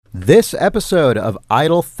This episode of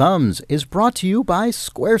Idle Thumbs is brought to you by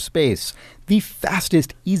Squarespace, the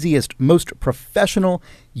fastest, easiest, most professional,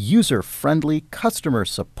 user-friendly,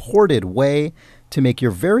 customer-supported way to make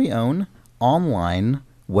your very own online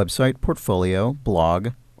website, portfolio, blog,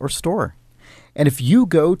 or store. And if you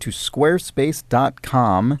go to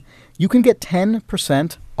squarespace.com, you can get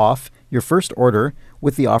 10% off your first order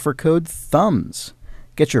with the offer code THUMBS.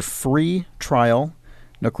 Get your free trial,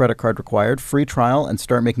 no credit card required, free trial, and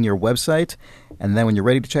start making your website. And then when you're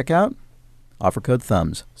ready to check out, offer code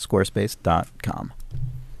THUMBS, squarespace.com.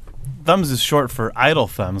 Thumbs is short for Idle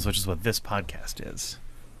Thumbs, which is what this podcast is.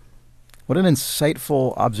 What an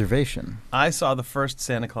insightful observation. I saw the first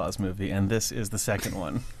Santa Claus movie, and this is the second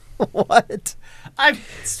one. What? I've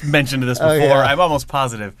mentioned this before. Yeah. I'm almost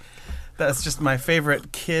positive. That's just my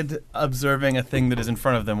favorite kid observing a thing that is in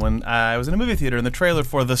front of them. When I was in a movie theater and the trailer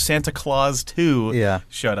for the Santa Claus 2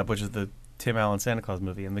 showed up, which is the Tim Allen Santa Claus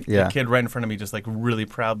movie, and the kid right in front of me just like really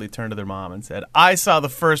proudly turned to their mom and said, "I saw the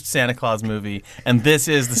first Santa Claus movie, and this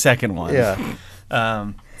is the second one."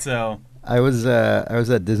 So I was at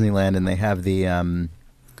Disneyland, and they have the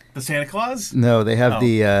Santa Claus? No, they have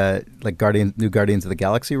the new Guardians of the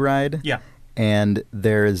Galaxy ride. Yeah. And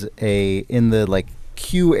there's in the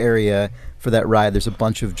queue area for that ride, there's a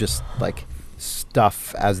bunch of just like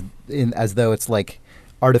stuff as though it's like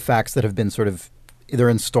artifacts that have been sort of either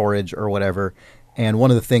in storage or whatever. And one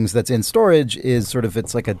of the things that's in storage is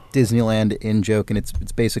it's like a Disneyland in-joke, and it's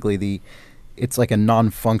basically it's like a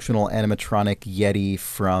non-functional animatronic Yeti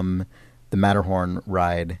from the Matterhorn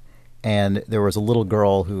ride. And there was a little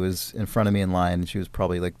girl who was in front of me in line, and she was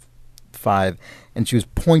probably like 5, and she was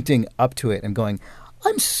pointing up to it and going,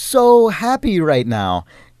 "I'm so happy right now."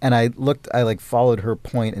 And I followed her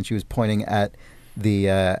point, and she was pointing at the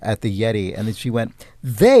Yeti, and then she went,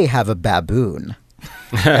 "They have a baboon."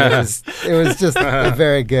 It was just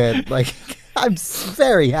very good. I'm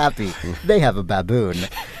very happy. They have a baboon.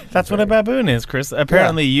 That's what a baboon is, Chris.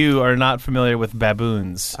 Apparently you are not familiar with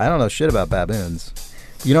baboons. I don't know shit about baboons.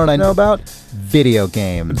 You know what I know about? Video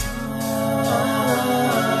games.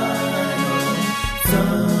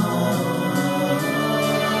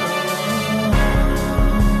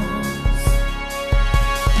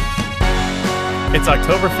 It's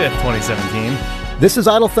October 5th, 2017. This is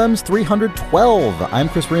Idle Thumbs 312. I'm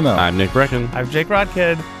Chris Remo. I'm Nick Brecken. I'm Jake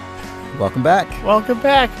Rodkid. Welcome back. Welcome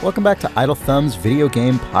back. Welcome back to Idle Thumbs Video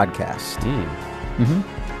Game Podcast.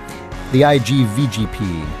 The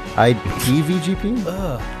IGVGP. IGVGP?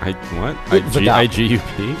 What?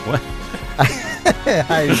 IGUP? What?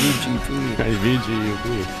 IGVGP.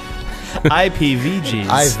 IVGUP.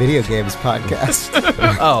 IPVGs. Video Games Podcast.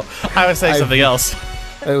 Oh, I was saying something else.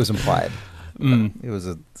 It was implied. It was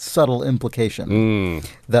a subtle implication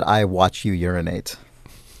that I watch you urinate.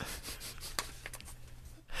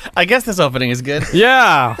 I guess this opening is good.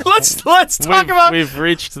 Yeah. Let's talk about... We've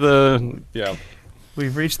reached the... Yeah.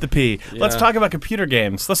 We've reached the P. Yeah. Let's talk about computer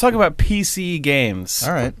games. Let's talk about PC games.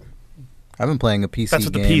 All right. I've been playing a PC game. That's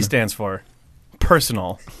what the P stands for.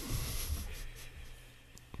 Personal.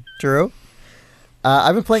 True.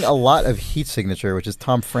 I've been playing a lot of Heat Signature, which is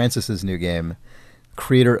Tom Francis's new game,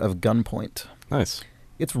 creator of Gunpoint. Nice.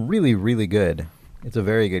 It's really, really good. It's a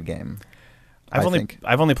very good game. I've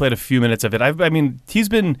only played a few minutes of it.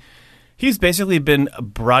 He's basically been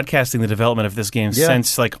broadcasting the development of this game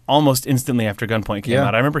since almost instantly after Gunpoint came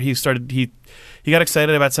out. I remember he got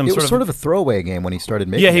excited about It was sort of a throwaway game when he started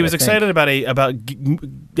making it. Yeah, he was excited about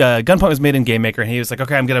Gunpoint was made in GameMaker, and he was like,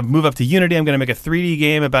 "Okay, I'm going to move up to Unity. I'm going to make a 3D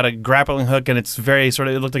game about a grappling hook, and it's very it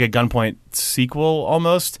looked like a Gunpoint sequel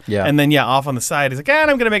almost." Yeah. And then off on the side, he's like,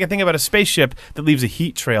 "And I'm going to make a thing about a spaceship that leaves a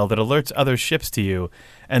heat trail that alerts other ships to you."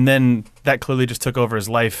 And then that clearly just took over his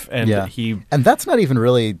life, and and that's not even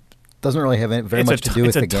really doesn't really have very much to do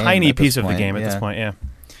with the game. It's a tiny piece of the game at this point. Yeah.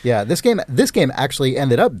 Yeah, this game actually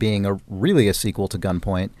ended up being a sequel to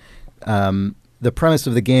Gunpoint. The premise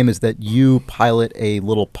of the game is that you pilot a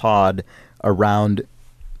little pod around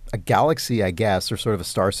a galaxy, I guess, or sort of a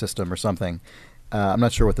star system or something. I'm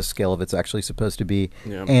not sure what the scale of it's actually supposed to be.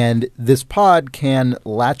 Yeah. And this pod can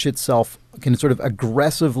sort of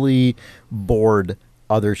aggressively board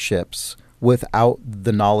other ships without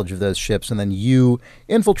the knowledge of those ships, and then you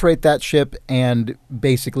infiltrate that ship and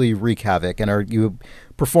basically wreak havoc, and you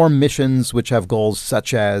perform missions which have goals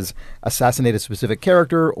such as assassinate a specific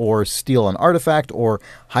character or steal an artifact or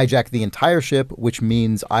hijack the entire ship, which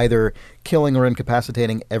means either killing or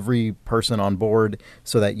incapacitating every person on board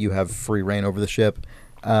so that you have free reign over the ship.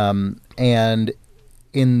 And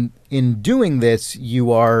in doing this,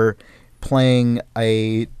 you are playing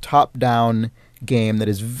a top-down game that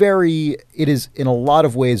is it is in a lot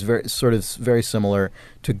of ways very similar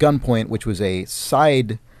to Gunpoint, which was a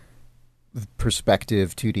side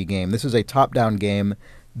perspective 2D game. This is a top-down game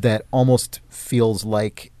that almost feels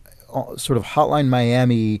like sort of Hotline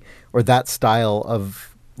Miami or that style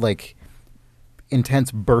of like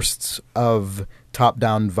intense bursts of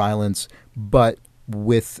top-down violence, but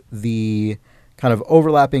with the kind of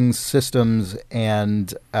overlapping systems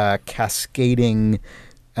and cascading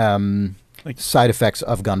side effects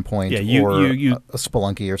of Gunpoint or a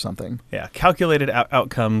Spelunky or something. Yeah, calculated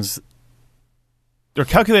outcomes or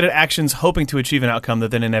calculated actions hoping to achieve an outcome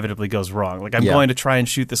that then inevitably goes wrong. Like, I'm going to try and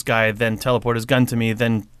shoot this guy, then teleport his gun to me,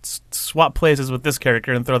 then swap places with this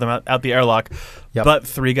character and throw them out the airlock. Yep. But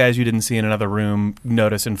 3 guys you didn't see in another room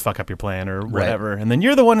notice and fuck up your plan or whatever. Right. And then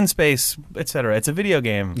you're the one in space, etc. It's a video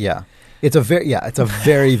game. Yeah. It's a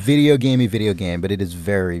very video game, but it is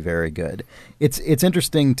very, very good. It's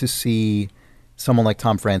interesting to see someone like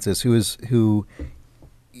Tom Francis, who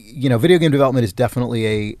video game development is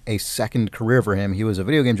definitely a second career for him. He was a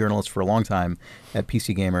video game journalist for a long time at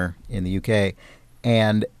PC Gamer in the UK,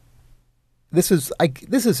 and this is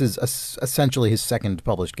essentially his second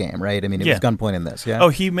published game, right? I mean, it was Gunpoint in this. Yeah. Oh,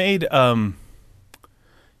 he made that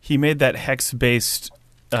hex-based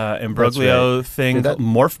Imbroglio thing,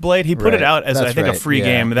 Morph Blade. He put it out as a free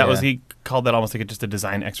game. That was he called that almost like just a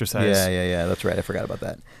design exercise. Yeah. That's right. I forgot about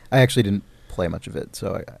that. I actually didn't play much of it,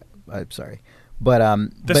 so I'm sorry. But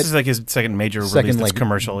this is like his second major release that's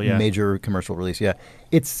commercial. Yeah, major commercial release. Yeah,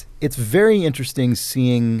 it's very interesting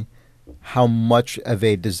seeing how much of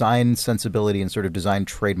a design sensibility and sort of design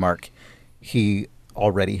trademark he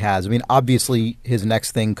already has. I mean, obviously his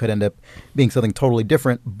next thing could end up being something totally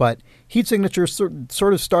different, but Heat Signature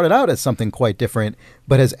sort of started out as something quite different,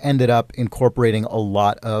 but has ended up incorporating a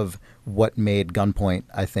lot of what made Gunpoint,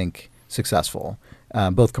 I think, successful,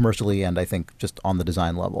 both commercially and I think just on the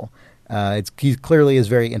design level. He clearly is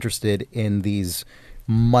very interested in these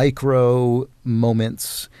micro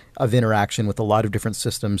moments of interaction with a lot of different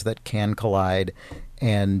systems that can collide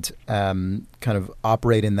and kind of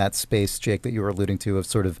operate in that space, Jake, that you were alluding to, of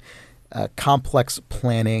sort of complex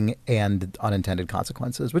planning and unintended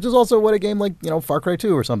consequences, which is also what a game like Far Cry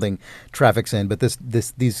 2 or something traffics in. But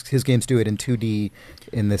his games do it in 2D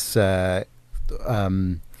in this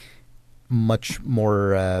much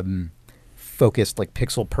more focused, like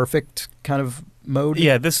pixel perfect kind of mode.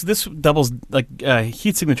 Yeah, this doubles, like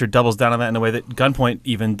Heat Signature doubles down on that in a way that Gunpoint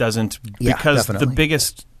even doesn't, because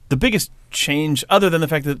the biggest change, other than the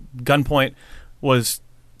fact that Gunpoint was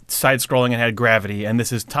side-scrolling and had gravity, and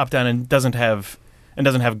this is top-down and doesn't have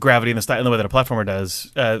gravity in the way that a platformer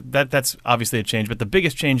does. That's obviously a change, but the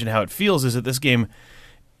biggest change in how it feels is that this game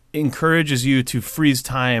encourages you to freeze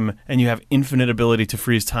time, and you have infinite ability to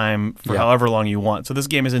freeze time for however long you want. So this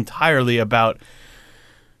game is entirely about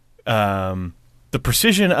the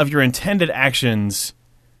precision of your intended actions.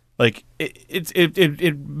 Like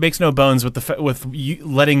it makes no bones with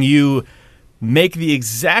letting you make the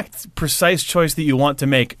exact precise choice that you want to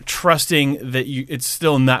make, trusting that it's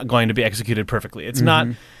still not going to be executed perfectly. It's not,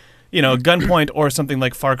 Gunpoint or something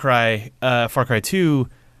like Far Cry 2.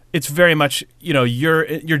 It's very much,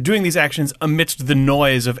 you're doing these actions amidst the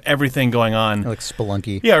noise of everything going on. Like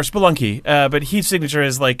Spelunky. Yeah, or Spelunky. But Heat Signature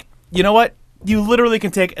is like, you know what? You literally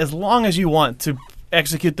can take as long as you want to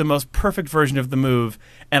execute the most perfect version of the move,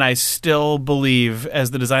 and I still believe,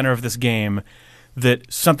 as the designer of this game,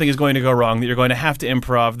 that something is going to go wrong, that you're going to have to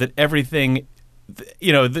improv, that everything,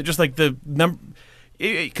 just like the number,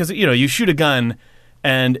 because, you shoot a gun,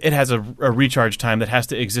 and it has a recharge time that has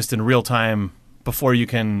to exist in real time before you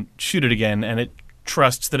can shoot it again, and it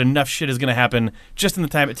trusts that enough shit is going to happen just in the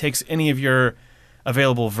time it takes any of your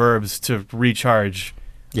available verbs to recharge.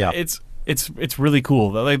 Yeah, it's really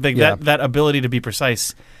cool. That ability to be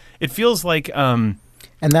precise. It feels like and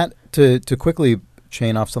that to quickly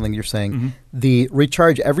chain off something you're saying, the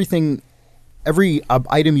recharge, every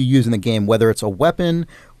item you use in the game, whether it's a weapon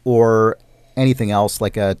or anything else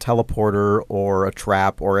like a teleporter or a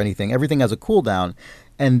trap or anything, everything has a cooldown,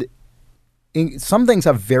 and some things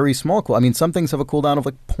have very small some things have a cooldown of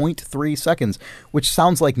like 0.3 seconds, which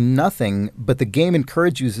sounds like nothing, but the game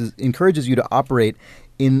encourages you to operate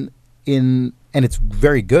in and it's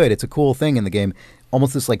very good. It's a cool thing in the game,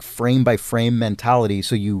 almost this like frame by frame mentality.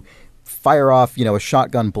 So you fire off, a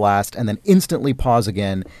shotgun blast and then instantly pause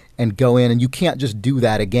again and go in, and you can't just do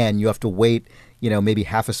that again. You have to wait, maybe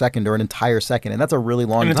half a second or an entire second, and that's a really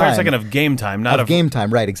long time. An entire second of game time, not of game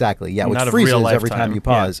time, right? Exactly. Yeah, which freezes every time you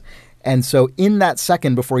pause. Yeah. And so in that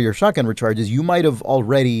second before your shotgun recharges, you might have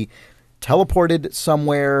already teleported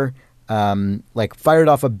somewhere, like fired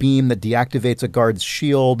off a beam that deactivates a guard's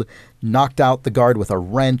shield, knocked out the guard with a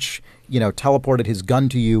wrench, teleported his gun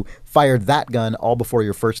to you, fired that gun all before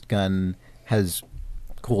your first gun has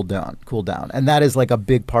cooled down. And that is like a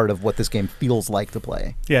big part of what this game feels like to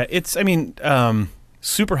play. Yeah,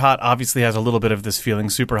 Super Hot obviously has a little bit of this feeling.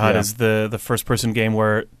 Super Hot is the first-person game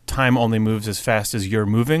where time only moves as fast as you're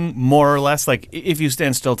moving, more or less. Like, if you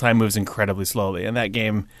stand still, time moves incredibly slowly. And that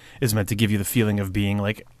game is meant to give you the feeling of being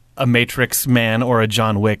like a Matrix man or a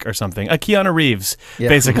John Wick or something. A Keanu Reeves,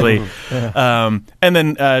 basically. And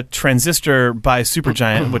then Transistor by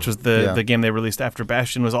Supergiant, which was the game they released after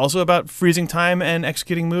Bastion, was also about freezing time and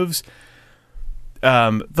executing moves.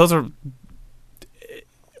 Those are...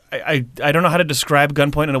 I don't know how to describe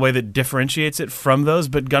Gunpoint in a way that differentiates it from those,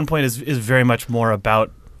 but Gunpoint is very much more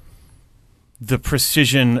about the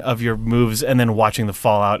precision of your moves and then watching the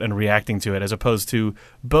fallout and reacting to it, as opposed to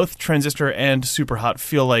both Transistor and Superhot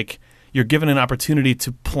feel like you're given an opportunity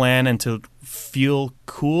to plan and to feel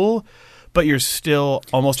cool, but you're still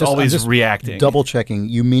almost always reacting. Double checking,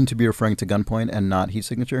 you mean to be referring to Gunpoint and not Heat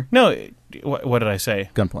Signature? No, what did I say?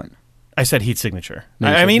 Gunpoint. I said Heat Signature. No,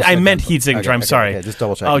 I meant Heat Signature. I'm sorry. Okay, just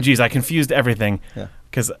double checking. Oh, geez, I confused everything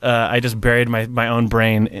because I just buried my own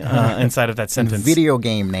brain inside of that sentence. Video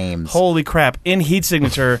game names. Holy crap! In Heat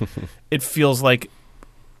Signature, it feels like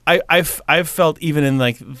I've felt, even in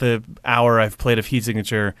like the hour I've played of Heat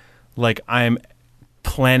Signature, like I'm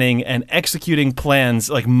planning and executing plans,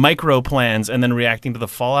 like micro plans, and then reacting to the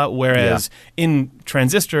fallout. Whereas in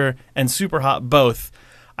Transistor and Superhot both,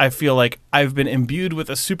 I feel like I've been imbued with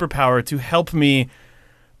a superpower to help me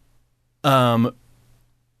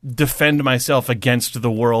defend myself against the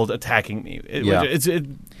world attacking me. It's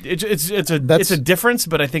a difference,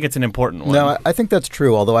 but I think it's an important one. No, I think that's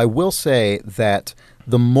true, although I will say that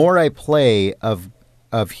the more I play of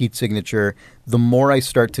Heat Signature, the more I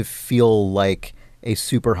start to feel like a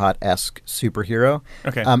Superhot-esque superhero.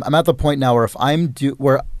 Okay. I'm at the point now where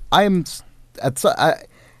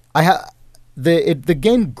the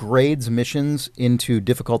game grades missions into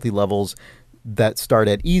difficulty levels that start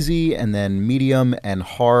at easy and then medium and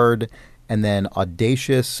hard and then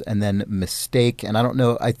audacious and then mistake. And I don't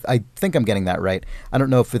know. I think I'm getting that right. I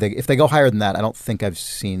don't know if they go higher than that. I don't think I've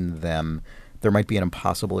seen them. There might be an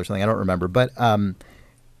impossible or something. I don't remember. But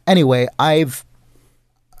anyway, I've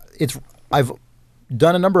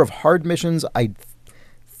done a number of hard missions. I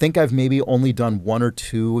think I've maybe only done one or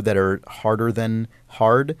two that are harder than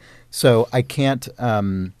hard. So I can't.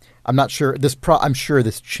 I'm not sure. I'm sure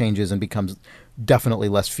this changes and becomes definitely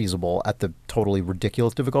less feasible at the totally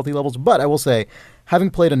ridiculous difficulty levels. But I will say, having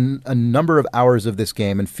played a number of hours of this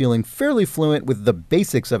game and feeling fairly fluent with the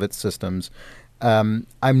basics of its systems, I'm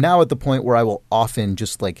now at the point where I will often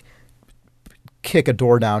just like kick a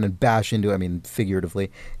door down and bash into. I mean, figuratively,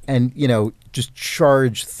 and just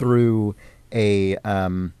charge through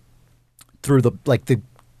through the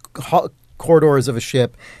corridors of a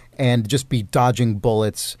ship and just be dodging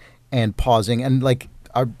bullets and pausing and like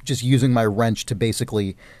just using my wrench to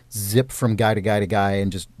basically zip from guy to guy to guy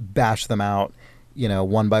and just bash them out,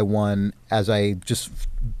 one by one as I just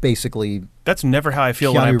basically. That's never how I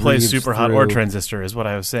feel when I play Superhot or Transistor, is what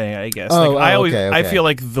I was saying, I guess. I feel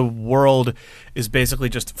like the world is basically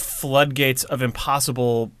just floodgates of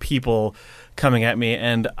impossible people coming at me,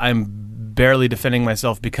 and I'm barely defending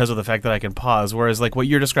myself because of the fact that I can pause, whereas like what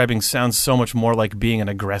you're describing sounds so much more like being an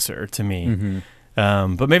aggressor to me.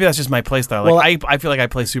 Mm-hmm. But maybe that's just my play style. Like, I feel like I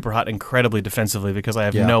play Superhot incredibly defensively because I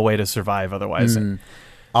have no way to survive otherwise. Mm-hmm.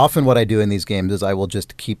 Often what I do in these games is I will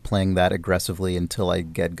just keep playing that aggressively until I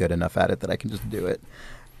get good enough at it that I can just do it.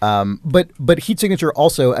 But Heat Signature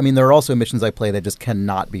also, I mean, there are also missions I play that just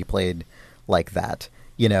cannot be played like that,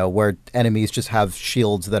 where enemies just have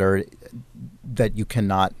shields that are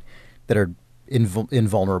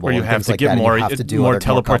invulnerable. Or you have to get more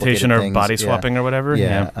teleportation or body swapping or whatever.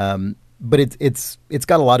 Yeah. But it's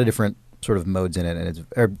got a lot of different sort of modes in it, and it's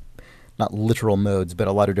not literal modes, but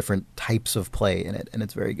a lot of different types of play in it, and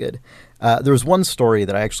it's very good. There was one story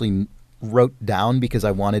that I actually wrote down because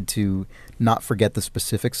I wanted to not forget the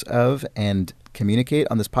specifics of and communicate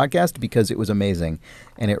on this podcast because it was amazing,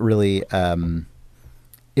 and it really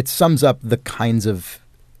it sums up the kinds of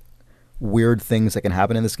weird things that can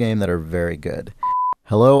happen in this game that are very good.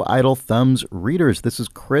 Hello, Idle Thumbs readers. This is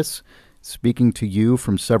Chris speaking to you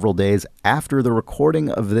from several days after the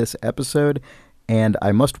recording of this episode. And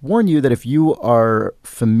I must warn you that if you are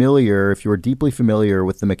deeply familiar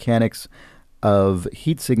with the mechanics of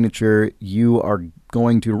Heat Signature, you are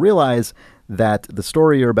going to realize that the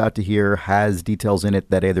story you're about to hear has details in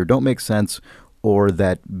it that either don't make sense or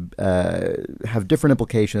that have different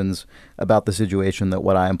implications about the situation that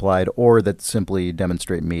what I implied, or that simply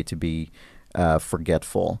demonstrate me to be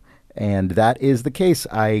forgetful. And that is the case.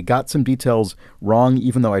 I got some details wrong,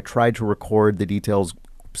 even though I tried to record the details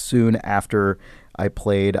soon after I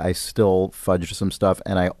played. I still fudged some stuff,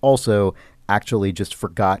 and I also actually just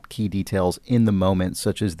forgot key details in the moment,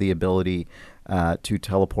 such as the ability to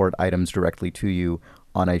teleport items directly to you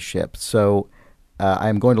on a ship. So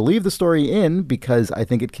I'm going to leave the story in because I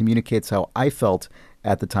think it communicates how I felt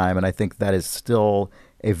at the time, and I think that is still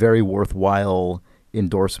a very worthwhile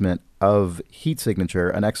endorsement of Heat Signature,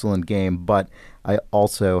 an excellent game. But I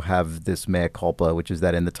also have this mea culpa, which is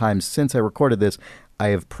that in the time since I recorded this, I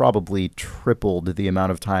have probably tripled the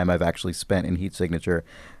amount of time I've actually spent in Heat Signature.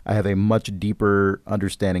 I have a much deeper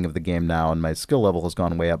understanding of the game now, and my skill level has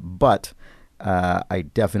gone way up, but I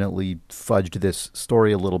definitely fudged this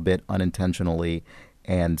story a little bit unintentionally,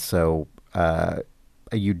 and so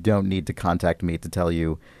you don't need to contact me to tell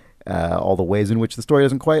you all the ways in which the story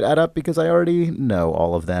doesn't quite add up, because I already know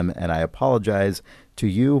all of them, and I apologize to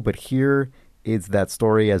you, but here is that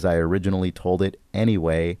story as I originally told it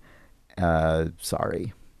anyway.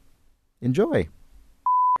 Sorry. Enjoy.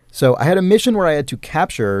 So I had a mission where I had to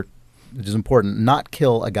capture, which is important, not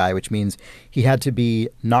kill a guy, which means he had to be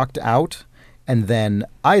knocked out, and then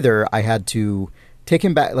either I had to take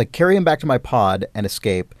him back, like carry him back to my pod and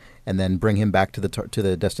escape, and then bring him back to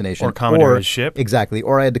the destination. Or commandeer his ship. Exactly.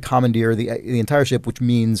 Or I had to commandeer the entire ship, which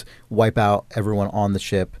means wipe out everyone on the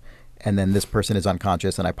ship, and then this person is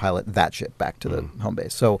unconscious, and I pilot that ship back to the home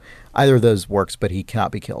base. So either of those works, but he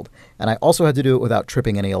cannot be killed. And I also had to do it without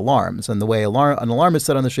tripping any alarms. And the way an alarm is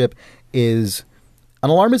set on the ship is... An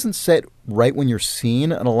alarm isn't set right when you're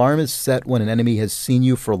seen. An alarm is set when an enemy has seen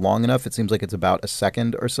you for long enough, it seems like it's about a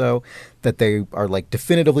second or so, that they are like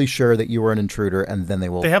definitively sure that you are an intruder, and then they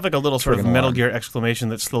will... They have like a little sort of Metal Gear exclamation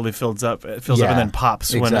that slowly fills up and then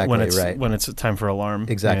pops when it's time for alarm.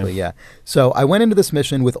 Exactly, yeah. So I went into this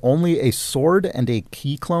mission with only a sword and a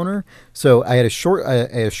key cloner. So I had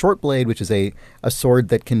a short blade, which is a sword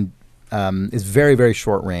that can is very, very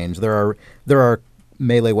short range. There are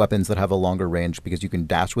melee weapons that have a longer range because you can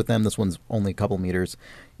dash with them. This one's only a couple meters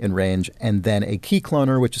in range. And then a key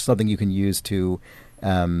cloner, which is something you can use to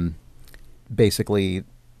basically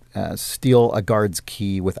steal a guard's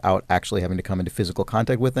key without actually having to come into physical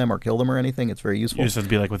contact with them or kill them or anything. It's very useful. You just have to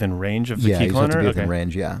be like within range of the key cloner? Yeah, you have to be within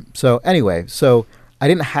range, yeah. So anyway, I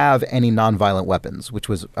didn't have any non-violent weapons, which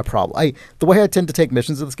was a problem. The way I tend to take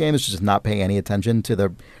missions in this game is to just not pay any attention to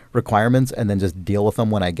the requirements and then just deal with them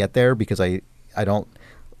when I get there, because I don't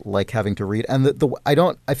like having to read. And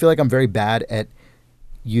I feel like I'm very bad at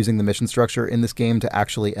using the mission structure in this game to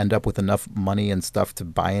actually end up with enough money and stuff to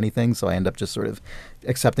buy anything. So I end up just sort of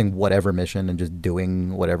accepting whatever mission and just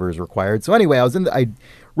doing whatever is required. So anyway, I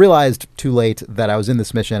realized too late that I was in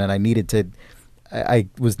this mission and I needed to, it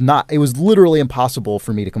was literally impossible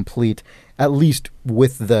for me to complete, at least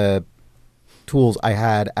with the tools I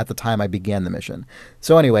had at the time I began the mission.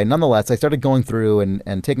 So anyway, nonetheless, I started going through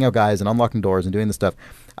and taking out guys and unlocking doors and doing this stuff.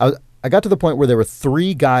 I got to the point where there were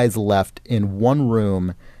 3 guys left in one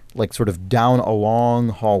room, like sort of down a long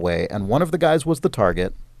hallway, and one of the guys was the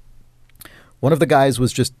target. One of the guys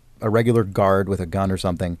was just a regular guard with a gun or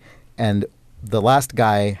something, and the last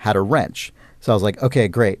guy had a wrench. So I was like, okay,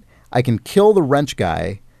 great. I can kill the wrench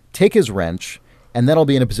guy, take his wrench, and then I'll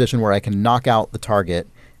be in a position where I can knock out the target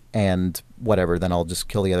and whatever, then I'll just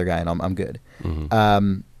kill the other guy and I'm good.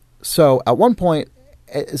 Mm-hmm. So at one point,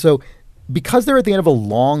 because they're at the end of a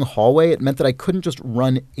long hallway, it meant that I couldn't just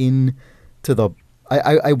run into the...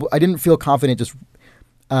 I didn't feel confident just...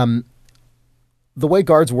 the way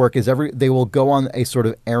guards work is they will go on a sort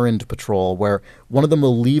of errand patrol where one of them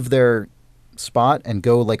will leave their spot and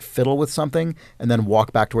go like fiddle with something and then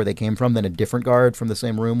walk back to where they came from. Then a different guard from the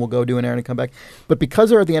same room will go do an errand and come back. But because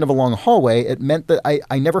they're at the end of a long hallway, it meant that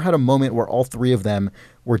I never had a moment where all 3 of them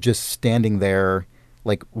were just standing there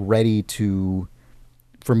like ready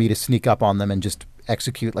for me to sneak up on them and just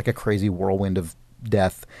execute like a crazy whirlwind of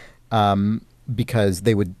death, because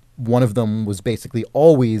one of them was basically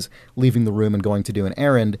always leaving the room and going to do an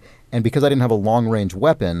errand. And because I didn't have a long range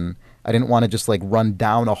weapon, I didn't want to just like run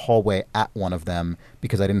down a hallway at one of them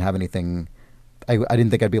because I didn't have anything. I didn't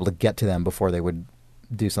think I'd be able to get to them before they would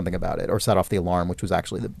do something about it or set off the alarm, which was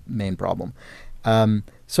actually the main problem.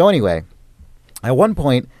 So anyway, at one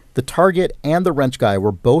point, the target and the wrench guy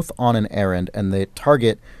were both on an errand, and the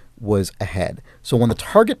target was ahead. So when the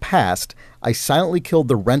target passed, I silently killed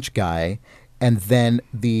the wrench guy, and then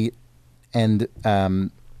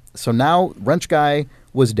so now wrench guy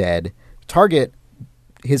was dead. Target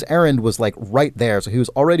his errand was like right there. So he was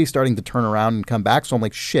already starting to turn around and come back. So I'm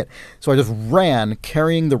like, shit. So I just ran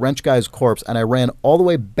carrying the wrench guy's corpse, and I ran all the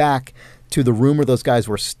way back to the room where those guys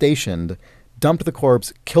were stationed, dumped the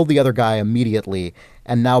corpse, killed the other guy immediately.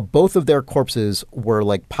 And now both of their corpses were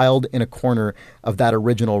like piled in a corner of that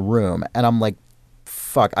original room. And I'm like,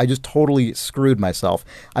 fuck, I just totally screwed myself.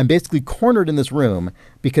 I'm basically cornered in this room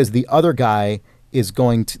because the other guy is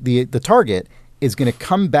going to, the target is going to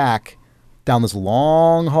come back down this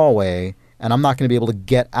long hallway, and I'm not going to be able to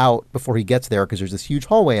get out before he gets there because there's this huge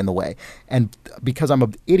hallway in the way. And because I'm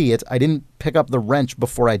an idiot, I didn't pick up the wrench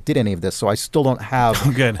before I did any of this, so I still don't have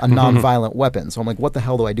a non-violent weapon. So I'm like, what the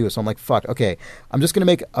hell do I do? So I'm like, fuck, okay, I'm just going to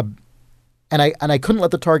make a... And I couldn't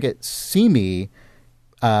let the target see me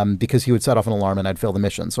because he would set off an alarm and I'd fail the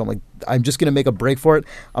mission. So I'm like, I'm just going to make a break for it.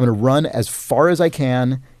 I'm going to run as far as I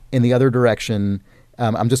can in the other direction.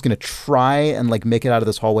 I'm just going to try and like make it out of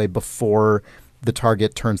this hallway before the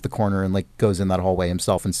target turns the corner and like goes in that hallway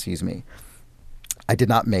himself and sees me. I did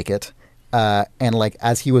not make it. And like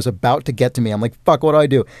as he was about to get to me, I'm like, fuck, what do I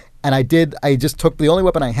do? And I just took the only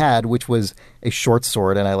weapon I had, which was a short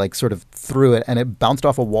sword, and I like sort of threw it, and it bounced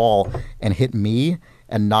off a wall and hit me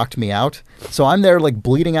and knocked me out. So I'm there like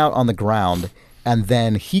bleeding out on the ground, and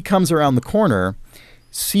then he comes around the corner,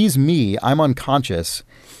 sees me, I'm unconscious,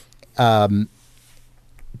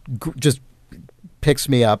 just picks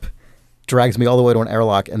me up, drags me all the way to an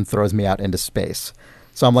airlock, and throws me out into space.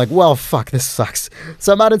 So I'm like, well, fuck, this sucks.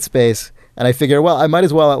 So I'm out in space, and I figure, well, I might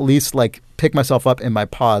as well at least like pick myself up in my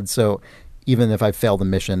pod. So even if I fail the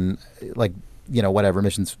mission, like, you know, whatever,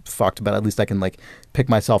 mission's fucked, but at least I can like pick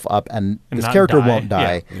myself up, and this character won't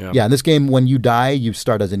die. Yeah, in this game, when you die, you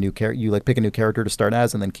start as a new character. You like pick a new character to start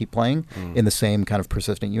as, and then keep playing in the same kind of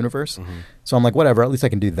persistent universe. So I'm like, whatever, at least I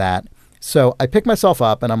can do that. So I pick myself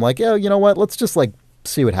up, and I'm like, yeah, you know what? Let's just like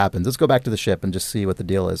see what happens. Let's go back to the ship and just see what the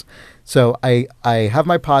deal is. So I have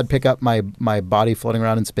my pod pick up my body floating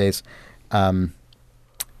around in space.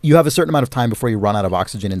 You have a certain amount of time before you run out of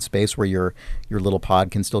oxygen in space where your little pod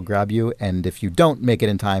can still grab you. And if you don't make it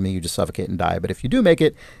in time, you just suffocate and die. But if you do make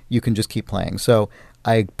it, you can just keep playing. So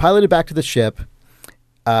I piloted back to the ship,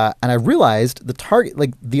 and I realized the target,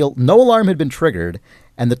 like no alarm had been triggered,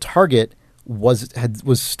 and the target was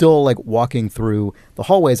still like walking through the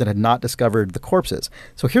hallways and had not discovered the corpses.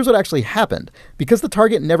 So here's what actually happened. Because the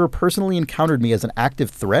target never personally encountered me as an active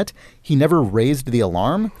threat, he never raised the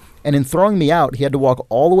alarm. And in throwing me out, he had to walk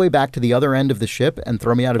all the way back to the other end of the ship and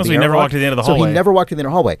throw me out of the airlock. So he never walked to the end of the hallway. So he never walked to the end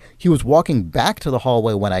of the hallway. He was walking back to the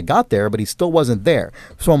hallway when I got there, but he still wasn't there.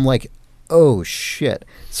 So I'm like, oh shit.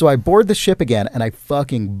 So I board the ship again and I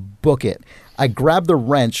fucking book it. I grab the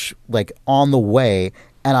wrench like on the way,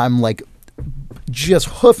 and I'm like just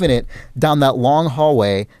hoofing it down that long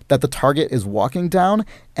hallway that the target is walking down,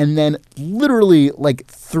 and then literally like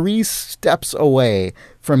 3 steps away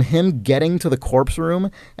from him getting to the corpse room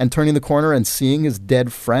and turning the corner and seeing his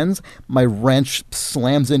dead friends, my wrench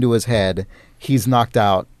slams into his head, he's knocked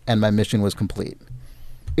out, and my mission was complete.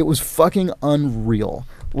 It was fucking unreal.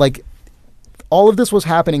 Like, all of this was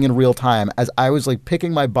happening in real time as I was like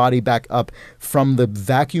picking my body back up from the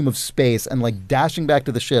vacuum of space and like dashing back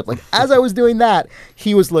to the ship. Like as I was doing that,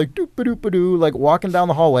 he was like doop-a-doop-a-doo, like walking down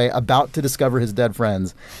the hallway about to discover his dead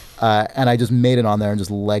friends. And I just made it on there and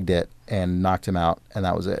just legged it and knocked him out, and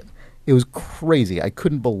that was it. It was crazy. I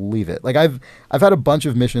couldn't believe it. Like I've had a bunch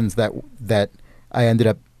of missions that I ended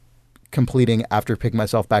up completing after picking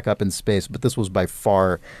myself back up in space, but this was by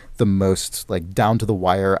far the most like down to the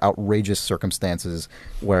wire, outrageous circumstances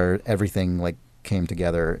where everything like came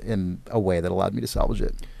together in a way that allowed me to salvage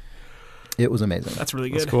it. It was amazing. That's really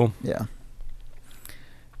good. That's cool. Yeah.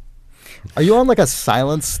 Are you on like a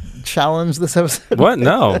silence challenge this episode? What?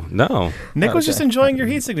 No. Nick was just enjoying your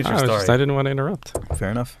heat signature story. I didn't want to interrupt.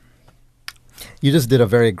 Fair enough. You just did a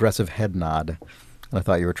very aggressive head nod. And I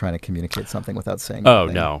thought you were trying to communicate something without saying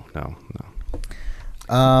anything. No.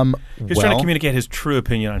 He's trying to communicate his true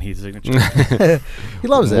opinion on heat signature. He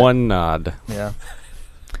loves it. 1 nod. Yeah.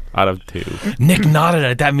 Out of 2. Nick nodded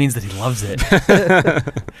at it. That means that he loves it.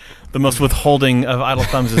 The most withholding of Idle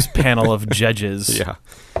Thumbs' panel of judges. Yeah.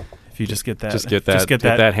 If you just get that. Just get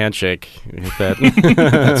that handshake. Hit that.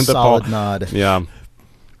 That solid nod. Yeah.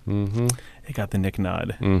 Mm-hmm. It got the Nick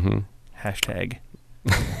nod. Mm-hmm. Hashtag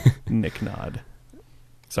Nick nod.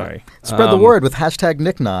 Sorry. Spread the word with hashtag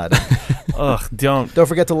NickNod. Ugh, don't. Don't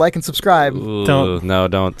forget to like and subscribe.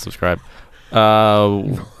 Don't subscribe.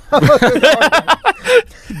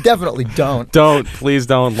 Definitely don't. Please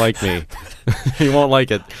don't like me. You won't like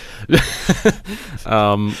it.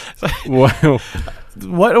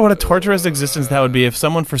 What a torturous existence that would be if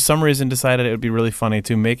someone for some reason decided it would be really funny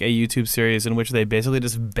to make a YouTube series in which they basically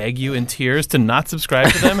just beg you in tears to not subscribe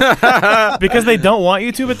to them because they don't want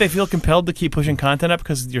you to, but they feel compelled to keep pushing content up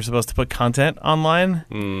because you're supposed to put content online.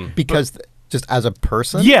 Because just as a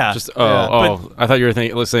person, yeah. I thought you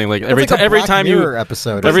were saying like every time you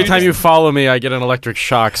episode. Every time you follow me, I get an electric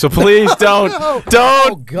shock. So please don't. Oh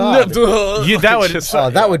God!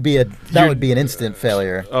 That would be an instant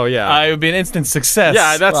failure. Oh yeah, it would be an instant success.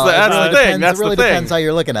 Yeah, that's the thing. It really depends how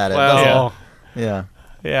you're looking at it. Well, yeah.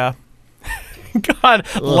 God,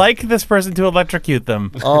 like this person to electrocute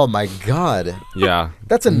them. Oh my God. Yeah,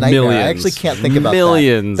 that's a nightmare. Millions. I actually can't think about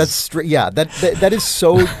millions. That. That is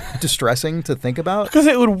so distressing to think about. Because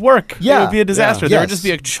it would work. Yeah, it would be a disaster. Yeah. There would just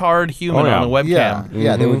be a charred human on a webcam.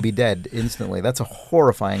 Yeah, they would be dead instantly. That's a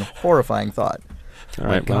horrifying thought. All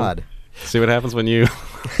right, God. Well, see what happens when you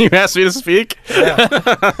ask me to speak.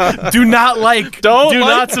 Yeah. Do not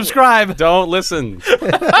subscribe. Don't listen.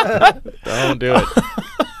 Don't do it.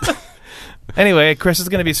 Anyway, Chris is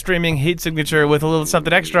going to be streaming Heat Signature with a little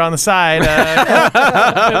something extra on the side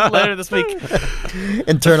later this week.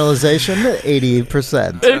 Internalization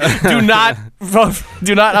 80%. Do not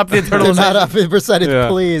up the internalization. Do not up the percentage,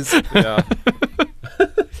 please. Yeah.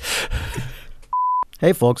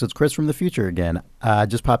 Hey folks, it's Chris from the future again.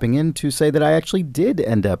 Just popping in to say that I actually did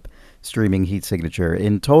end up streaming Heat Signature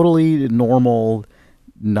in totally normal,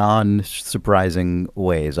 non-surprising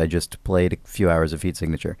ways. I just played a few hours of Heat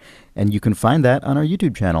Signature. And you can find that on our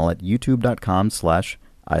YouTube channel at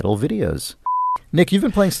youtube.com/idlevideos. Nick, you've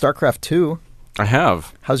been playing StarCraft 2. I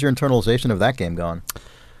have. How's your internalization of that game going?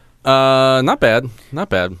 Not bad.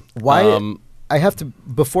 Why? I have to,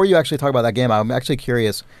 before you actually talk about that game, I'm actually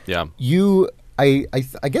curious. Yeah. I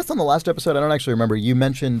guess on the last episode, I don't actually remember, you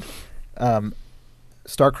mentioned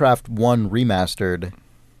StarCraft 1 Remastered.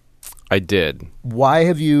 I did. Why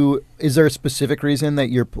have you... Is there a specific reason that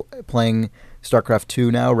you're playing StarCraft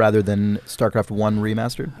 2 now rather than StarCraft 1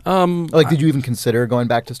 Remastered? Did you even consider going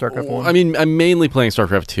back to StarCraft 1? I mean, I'm mainly playing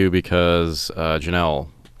StarCraft 2 because Janelle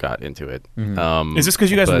got into it. Mm-hmm. Is this because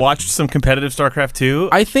you guys watched some competitive StarCraft 2?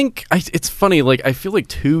 I think it's funny. Like, I feel like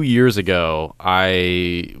 2 years ago,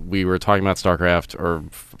 we were talking about StarCraft, or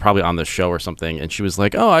probably on the show or something, and she was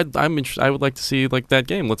like, "Oh, I'm interested. I would like to see like that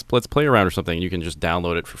game. Let's play around or something. You can just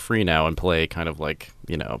download it for free now and play kind of like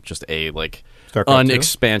just a like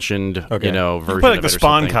unexpansioned version you play like of it the or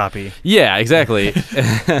Spawn something. copy. Yeah, exactly.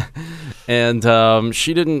 And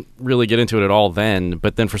she didn't really get into it at all then,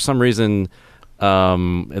 but then for some reason.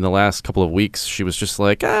 In the last couple of weeks, she was just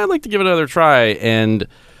like, I'd like to give it another try. And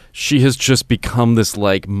she has just become this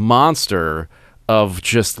like monster of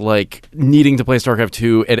just like needing to play StarCraft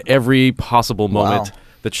 2 at every possible moment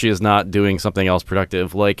that she is not doing something else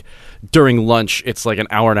productive. Like during lunch, it's like an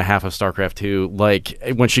hour and a half of StarCraft 2. Like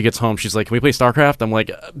when she gets home, she's like, can we play StarCraft? I'm like,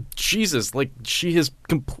 Jesus, like she has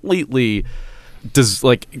completely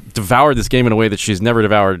devoured this game in a way that she's never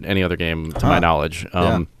devoured any other game to my knowledge.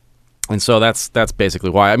 And so that's basically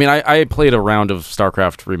why. I mean, I played a round of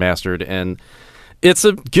StarCraft Remastered, and it's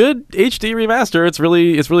a good HD remaster. It's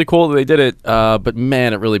really cool that they did it. But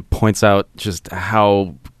man, it really points out just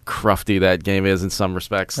how crufty that game is in some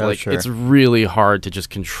respects. It's really hard to just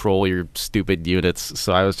control your stupid units.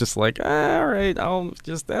 So I was just like, all right, I'll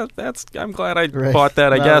just I'm glad I bought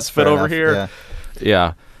that. I guess fit over here.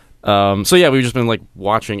 Yeah. So yeah, we've just been like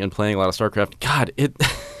watching and playing a lot of StarCraft. God,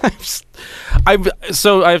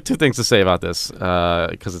 I have two things to say about this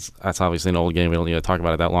because that's obviously an old game. We don't need to talk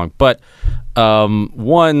about it that long. But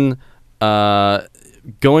one,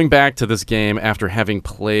 going back to this game after having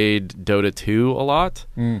played Dota 2 a lot,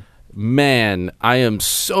 man, I am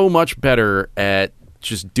so much better at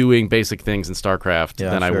just doing basic things in StarCraft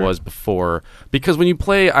than I was before. Because when you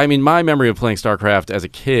play, I mean, my memory of playing StarCraft as a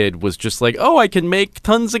kid was just like, I can make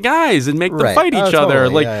tons of guys and make them fight each other.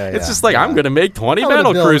 Like, it's just like, I'm going to make 20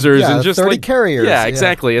 battle cruisers and just 30 like carriers. Yeah,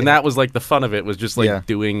 exactly. And that was like the fun of it, was just like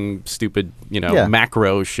doing stupid,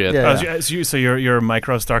 macro shit. So your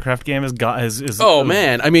micro StarCraft game is oh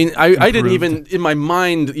man, I mean, I didn't even in my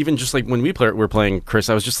mind, even just like when we were playing, Chris,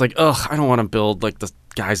 I was just like, I don't want to build like the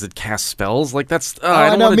guys that cast spells. Like that's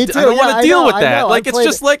I don't want to deal with that. Like it's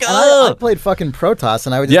just like I played fucking Protoss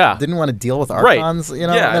and I just didn't want to deal with Archons,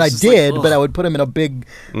 and I did, but I would put them in a big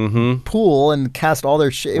pool and cast all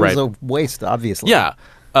their shit. It was a waste, obviously. Yeah.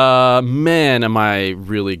 Man, am I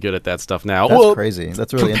really good at that stuff now. That's crazy.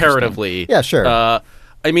 That's really comparatively. Yeah, sure.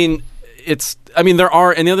 I mean, there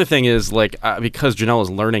are, and the other thing is like because Janelle is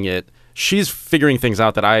learning it, she's figuring things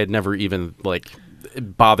out that I had never even like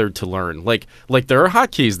bothered to learn. Like there are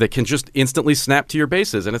hotkeys that can just instantly snap to your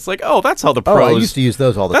bases, and it's like, oh, that's how the pros. I used to use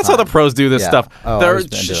those all the time. That's how the pros do this stuff.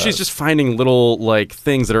 She's just finding little like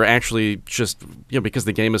things that are actually just because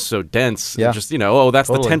the game is so dense. Yeah. Just that's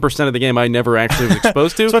the 10% of the game I never actually was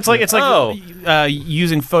exposed to. So it's like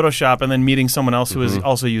using Photoshop and then meeting someone else who has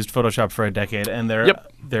also used Photoshop for a decade, and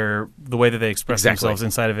the way that they express themselves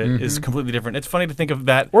inside of it is completely different. It's funny to think of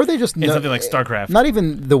that, or they just in something like StarCraft. Not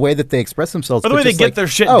even the way that they express themselves, or the way they get their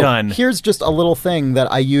shit done. Here's just a little thing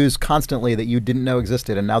that I use constantly that you didn't know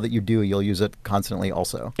existed, and now that you do, you'll use it constantly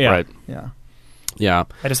also. Yeah. Right. Yeah.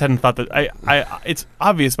 I just hadn't thought that. It's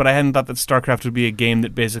obvious, but I hadn't thought that StarCraft would be a game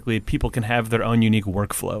that basically people can have their own unique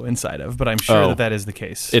workflow inside of. But I'm sure that is the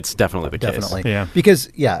case. It's definitely the case. Definitely. Yeah. Because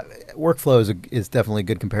workflow is definitely a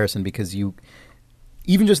good comparison because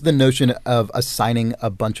even just the notion of assigning a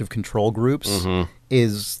bunch of control groups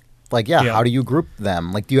is like, how do you group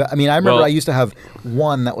them? Like, I remember I used to have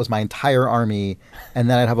one that was my entire army, and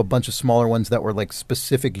then I'd have a bunch of smaller ones that were like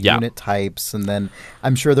specific unit types, and then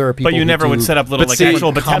I'm sure there are people. But you never would set up little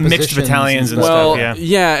actual mixed battalions and stuff.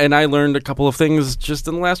 Yeah, and I learned a couple of things just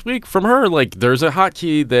in the last week from her. Like, there's a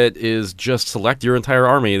hotkey that is just select your entire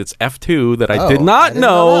army. It's F2 that I did not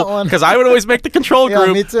know because I would always make the control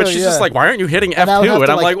group. Me too, but she's just like, why aren't you hitting F2? And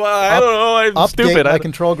I'm like, well, I don't know. I'm stupid. Update my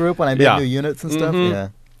control group when I make new units and stuff. Yeah.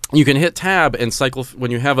 You can hit tab and cycle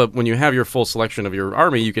when you have your full selection of your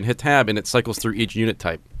army. You can hit tab and it cycles through each unit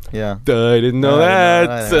type. Yeah, I didn't know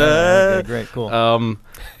that. Okay, great, cool.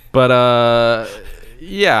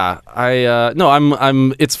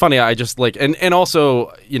 It's funny. I just like and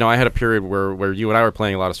also I had a period where you and I were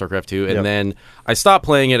playing a lot of StarCraft 2, and then I stopped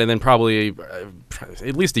playing it, and then probably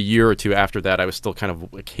at least a year or two after that, I was still kind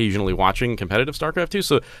of occasionally watching competitive StarCraft 2.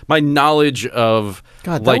 So my knowledge of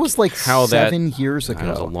that was like how 7 years ago. That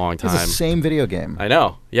was a long time. It's the same video game. I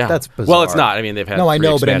know. Yeah, that's bizarre. Well, it's not. I mean, they've had I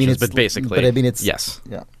know, but basically, it's yes,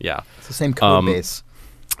 yeah, it's the same code base.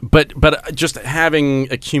 But just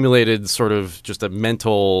having accumulated sort of just a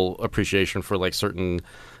mental appreciation for like certain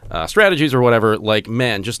strategies or whatever, like,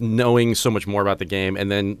 man, just knowing so much more about the game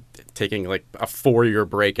and then taking like a 4-year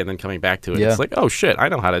break and then coming back to it. It's like, oh shit, I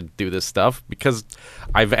know how to do this stuff because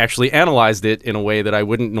I've actually analyzed it in a way that I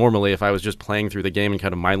wouldn't normally if I was just playing through the game and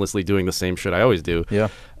kind of mindlessly doing the same shit I always do. Yeah.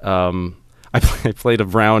 I played a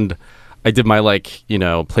round. I did my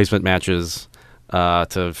placement matches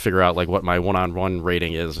to figure out like what my one-on-one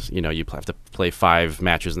rating is. You have to play 5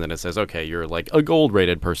 matches, and then it says, okay, you're like a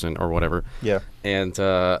gold-rated person or whatever. Yeah. And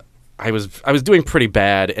I was doing pretty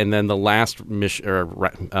bad, and then the last match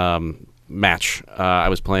I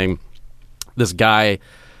was playing, this guy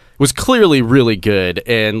was clearly really good,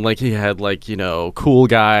 and like he had like cool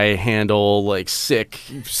guy handle, like sick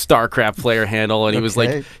StarCraft player handle, and he was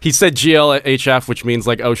like, he said GLHF, which means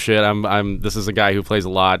like, oh shit, this is a guy who plays a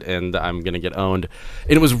lot and I'm gonna get owned.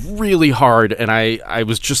 And it was really hard, and I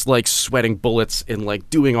was just like sweating bullets and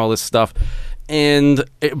like doing all this stuff. And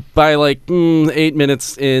by like 9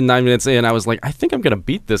 minutes in, I was like, I think I'm going to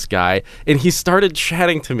beat this guy. And he started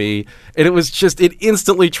chatting to me, and it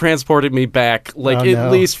instantly transported me back like at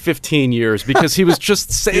least 15 years because he was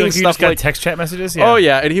just saying stuff got text chat messages. Yeah. Oh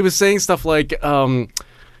yeah, and he was saying stuff like.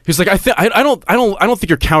 He's like, I don't think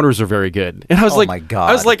your counters are very good. And I was like, oh my God.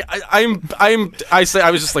 I was like, I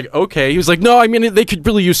was just like, okay. He was like, no, I mean, they could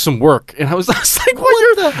really use some work. And I was like,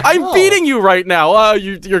 I'm beating you right now.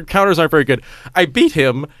 Your counters aren't very good. I beat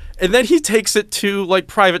him, and then he takes it to like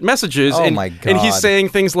private messages. Oh my God. And he's saying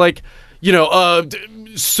things like,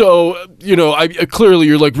 so I clearly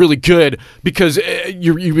you're like really good because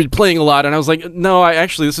you've been playing a lot. And I was like, no,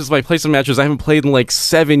 this is my placement matches. I haven't played in like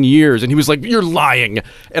 7 years. And he was like, you're lying.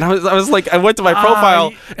 And I was like, I went to my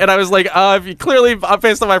profile and I was like, clearly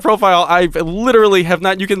based on my profile, I literally have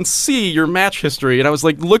not. You can see your match history. And I was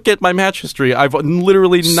like, look at my match history. I've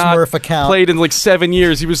literally not played in like 7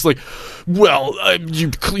 years. He was like, well,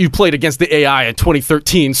 you played against the AI in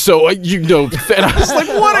 2013, so And I was like,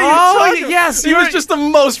 what are you talking about? Yes, he was just the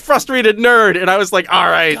most frustrated nerd, and I was like, all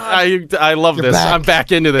right, I love this. Back. I'm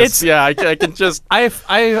back into this. I can just. I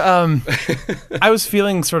was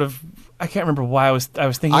feeling sort of. I can't remember why I was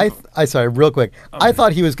thinking. Sorry, real quick. I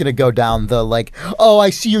thought he was going to go down the like, oh,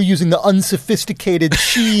 I see you're using the unsophisticated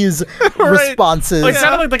cheese responses. It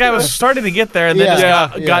sounded like the guy was starting to get there and then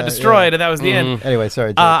just got destroyed, and that was the end. Anyway,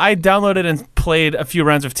 sorry. I downloaded and played a few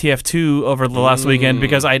rounds of TF2 over the last weekend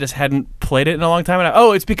because I just hadn't played it in a long time.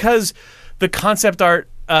 And it's because the concept art,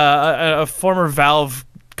 a former Valve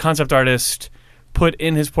concept artist put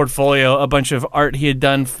in his portfolio a bunch of art he had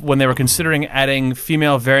done when they were considering adding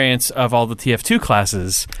female variants of all the TF2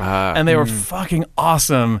 classes. And they were fucking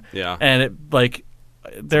awesome. Yeah. And it like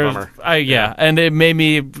and it made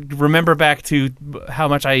me remember back to how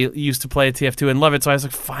much I used to play TF2 and love it. So I was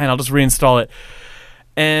like, fine, I'll just reinstall it.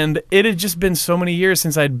 And it had just been so many years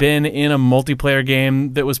since I'd been in a multiplayer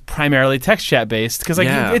game that was primarily text chat based, because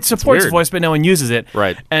it supports voice, but no one uses it.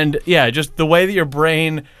 Right. And just the way that your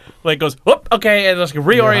brain goes, whoop, okay, and just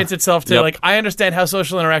reorients itself to I understand how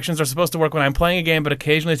social interactions are supposed to work when I'm playing a game, but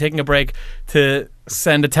occasionally taking a break to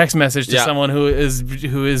send a text message to someone who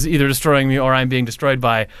is either destroying me or I'm being destroyed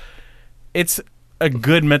by. It's a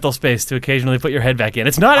good mental space to occasionally put your head back in.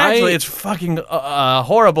 It's not actually. It's fucking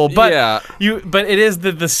horrible, but But it is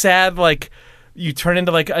the sad you turn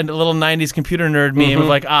into a little 90s computer nerd meme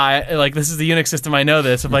of this is the Unix system, I know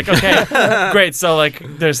this. Of okay, great. So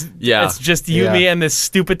there's it's just you, me, and this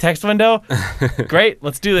stupid text window. Great,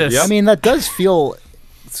 let's do this. I mean, that does feel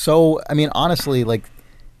so. I mean, honestly,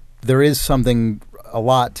 there is something a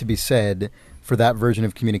lot to be said for that version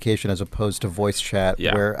of communication as opposed to voice chat.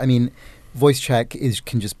 Yeah. Where voice chat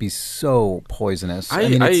can just be so poisonous.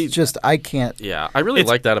 I can't. Yeah, I really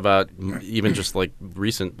like that about even just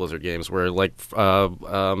recent Blizzard games where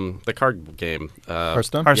the card game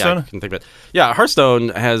Hearthstone. Yeah, I can think of it. Yeah, Hearthstone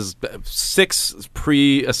has 6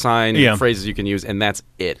 pre-assigned phrases you can use, and that's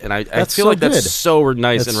it. And I feel so that's so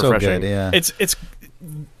nice and refreshing. So good, yeah. It's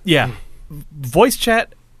voice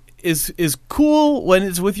chat is cool when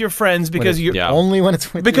it's with your friends because only when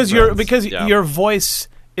it's with your voice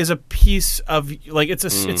is a piece of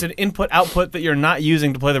it's an input output that you're not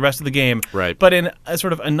using to play the rest of the game. Right. But in a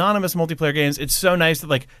sort of anonymous multiplayer games, it's so nice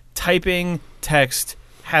that typing text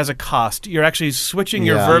has a cost. You're actually switching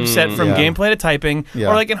your verb set from gameplay to typing. Yeah.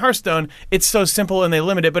 Or in Hearthstone, it's so simple and they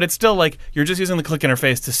limit it, but it's still you're just using the click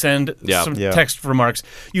interface to send some text remarks.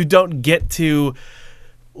 You don't get to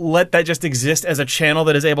let that just exist as a channel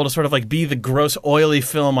that is able to sort of be the gross oily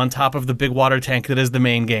film on top of the big water tank that is the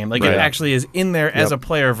main game. It actually is in there as a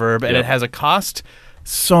player verb, and it has a cost.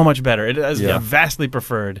 So much better. It is vastly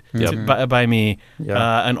preferred by me,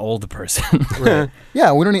 an old person. Right.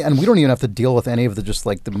 Yeah, we don't even have to deal with any of the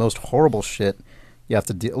the most horrible shit you have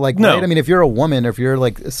to deal. No. Right? I mean, if you're a woman, or if you're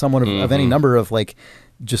someone of any number of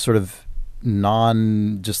just sort of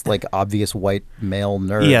obvious white male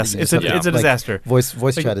nerd. Yes, it's a disaster. Voice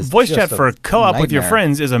chat is voice chat for co-op with your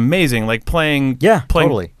friends is amazing. Playing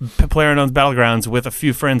totally. PlayerUnknown's Battlegrounds with a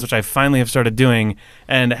few friends, which I finally have started doing,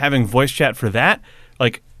 and having voice chat for that,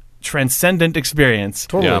 transcendent experience.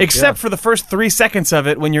 Totally. Yeah. Except for the first 3 seconds of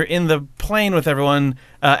it when you're in the plane with everyone,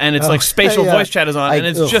 and it's spatial voice chat is on, and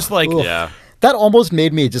it's just That almost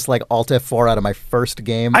made me just Alt F4 out of my first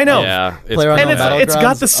game. I know. Yeah, it's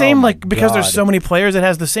got the same because there's so many players, it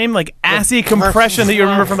has the same assy compression that you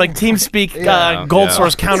remember from TeamSpeak Gold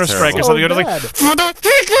Source Counter-Strike or something. You're just for the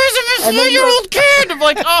thinkers of a 4-year-old kid. I'm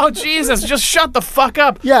oh Jesus, just shut the fuck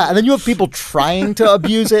up. Yeah, and then you have people trying to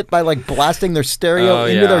abuse it by blasting their stereo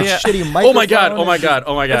into their shitty microphone. Oh my god.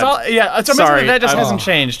 It's all, it's amazing that just hasn't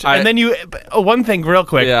changed. And then one thing real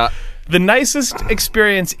quick. Yeah. The nicest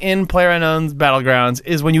experience in PlayerUnknown's Battlegrounds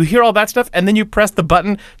is when you hear all that stuff and then you press the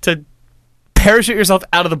button to parachute yourself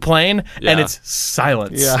out of the plane and it's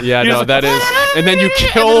silence. That is. And then you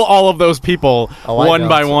kill all of those people one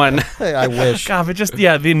by one. I wish. God, but just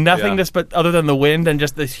the nothingness, but other than the wind and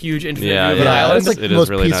just this huge infinite view of an island. It's the most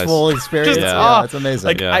really peaceful experience. It's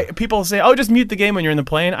amazing. People say, just mute the game when you're in the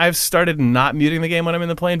plane. I've started not muting the game when I'm in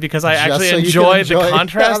the plane because I actually enjoy the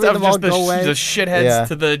contrast of just the shitheads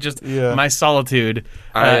to the my solitude.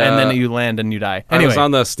 And then you land and you die. Anyway. I was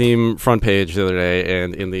on the Steam front page the other day,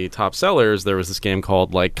 and in the top sellers, there was this game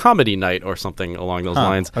called Comedy Night or something along those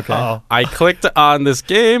lines. Okay. I clicked on this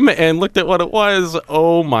game and looked at what it was.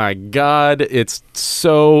 Oh my god, it's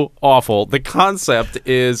so awful. The concept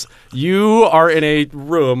is you are in a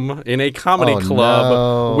room in a comedy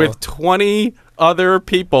club with 20 other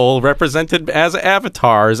people represented as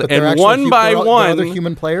avatars, and one by one, other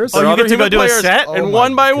human players. You get to go do a set, and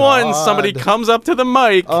one by one, somebody comes up to the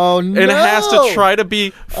mic and has to try to be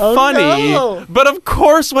funny. No. But of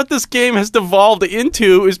course, what this game has devolved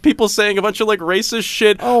into is people saying a bunch of racist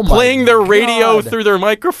shit, playing their radio through their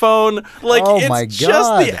microphone. It's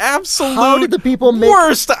just the absolute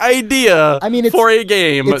worst idea for a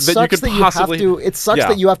game that you could possibly. It sucks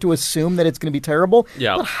that you have to assume that it's going to be terrible.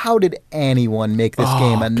 Yeah. But how did anyone make this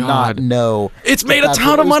game and not know? It's made a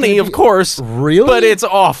ton of money, of course. Really? But it's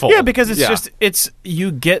awful. Yeah, because I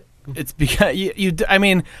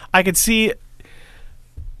mean, I could see.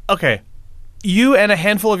 Okay, you and a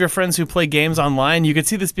handful of your friends who play games online, you could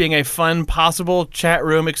see this being a fun, possible chat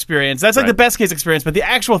room experience. That's like the best case experience, but the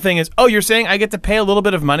actual thing is, you're saying I get to pay a little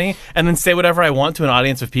bit of money and then say whatever I want to an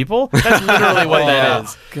audience of people? That's literally what that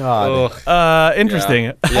is. God.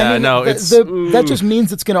 Interesting. Yeah, that just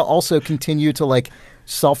means it's going to also continue to like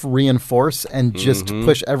self-reinforce and just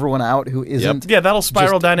push everyone out who isn't. Yeah, that'll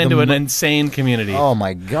spiral down into an insane community. Oh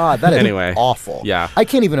my God, that is awful. Yeah, I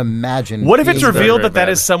can't even imagine. What if it's revealed that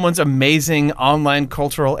is someone's amazing online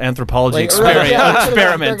cultural anthropology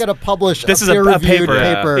experiment? They're going to publish this a is a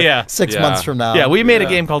paper 6 months from now. Yeah, we made a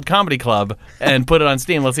game called Comedy Club and put it on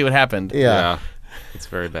Steam. Let's see what happened. Yeah. It's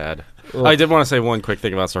very bad. I did want to say one quick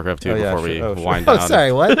thing about StarCraft 2 before we wind down. Oh,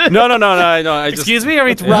 sorry, what? No. Excuse me? Are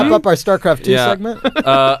we wrap up our StarCraft 2 segment?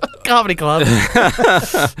 Comedy Club.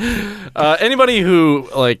 Anybody who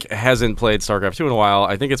hasn't played StarCraft 2 in a while,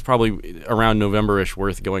 I think it's probably around November-ish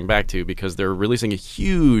worth going back to because they're releasing a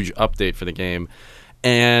huge update for the game.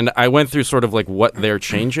 And I went through sort of like what they're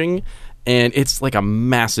changing, and it's like a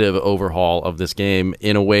massive overhaul of this game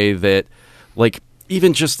in a way that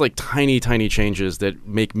even just like tiny changes that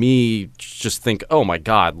make me just think, oh my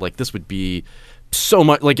God, like this would be so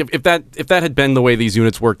much like if that had been the way these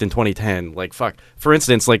units worked in 2010, like fuck. For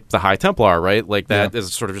instance, like the High Templar, right? Like that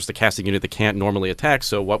is sort of just a casting unit that can't normally attack.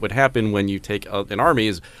 So what would happen when you take an army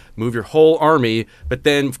is move your whole army, but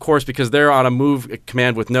then of course because they're on a move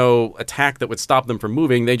command with no attack that would stop them from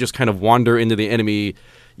moving, they just kind of wander into the enemy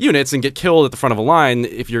units and get killed at the front of a line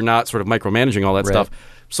if you're not sort of micromanaging all that stuff.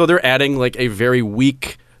 So they're adding like a very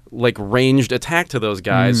weak, like ranged attack to those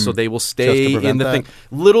guys, so they will stay in the thing.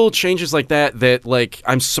 Little changes like that like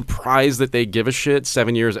I'm surprised that they give a shit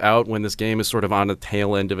 7 years out when this game is sort of on the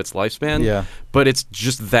tail end of its lifespan. Yeah. But it's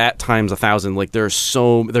just that times 1,000. Like they're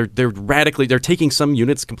taking some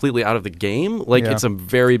units completely out of the game. Like it's a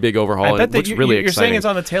very big overhaul. I bet and really you're saying it's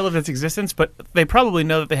on the tail of its existence, but they probably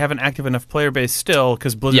know that they have an active enough player base still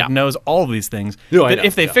because Blizzard knows all of these things. No, that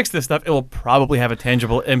if they fix this stuff, it will probably have a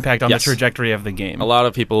tangible impact on the trajectory of the game. A lot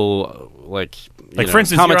of people like for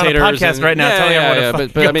instance, you're on a podcast right now telling everyone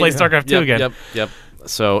to play StarCraft 2 again. Yep.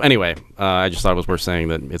 So anyway, I just thought it was worth saying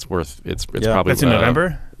that it's probably that's in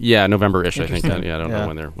November. Yeah, November-ish. I think. I don't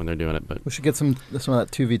know when they're doing it, but we should get some of that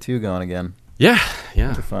 2v2 going again. Yeah.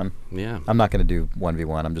 That'd be fun. Yeah. I'm not going to do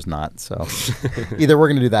 1v1. I'm just not. So either we're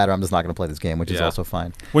going to do that or I'm just not going to play this game, which is also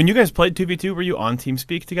fine. When you guys played 2v2, were you on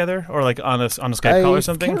TeamSpeak together or like on a Skype call or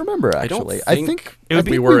something? I can't remember, actually. I think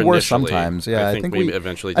we were sometimes. Yeah, I think we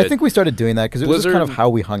eventually did. I think we started doing that because it was just kind of how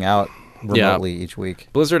we hung out remotely each week.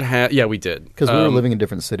 Blizzard had, we did. Because we were living in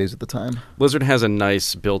different cities at the time. Blizzard has a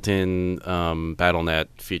nice built-in BattleNet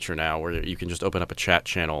feature now where you can just open up a chat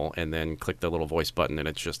channel and then click the little voice button and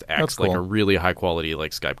it just acts like a really high-quality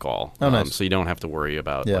like Skype call. Oh, nice. So you don't have to worry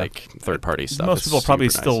about like third-party stuff. Most people probably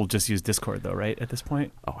still just use Discord though, right, at this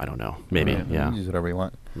point? Oh, I don't know. Maybe, yeah. Use whatever you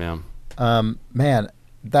want. Yeah. Man,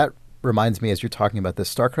 that reminds me, as you're talking about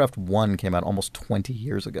this, StarCraft 1 came out almost 20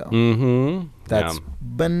 years ago. Mm-hmm. That's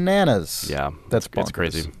bananas. Yeah. That's bonkers. It's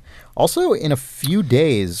crazy. Also, in a few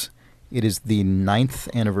days, it is the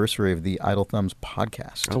 9th anniversary of the Idle Thumbs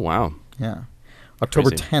podcast. Oh, wow. Yeah. October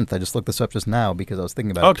 10th. I just looked this up just now because I was thinking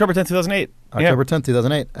about October 10th, 2008. October 10th,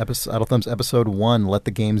 2008. Idle Thumbs episode 1, Let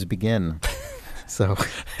the Games Begin. So,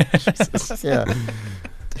 yeah.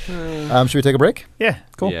 Should we take a break? Yeah.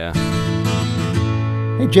 Cool. Yeah.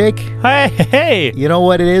 Hey, Jake. Hey. You know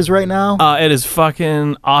what it is right now? It is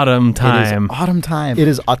fucking autumn time. It is autumn time. It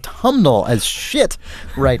is autumnal as shit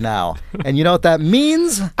right now. And you know what that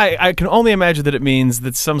means? I can only imagine that it means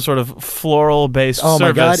that some sort of floral-based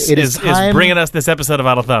service is bringing us this episode of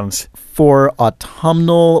Idle Thumbs. For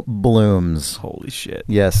autumnal blooms. Holy shit.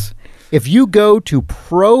 Yes. If you go to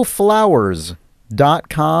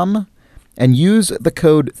proflowers.com and use the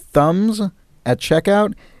code THUMBS at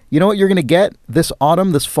checkout, you know what you're going to get this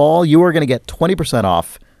autumn, this fall? You are going to get 20%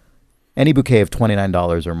 off any bouquet of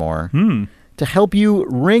 $29 or more to help you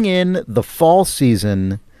ring in the fall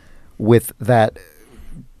season with that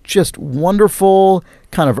just wonderful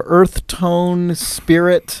kind of earth tone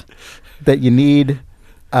spirit that you need.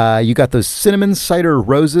 You got those cinnamon cider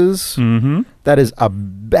roses. Mm-hmm. That is a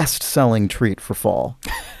best-selling treat for fall.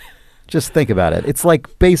 Just think about it. It's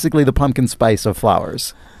like basically the pumpkin spice of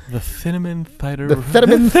flowers. The cinnamon fighter. The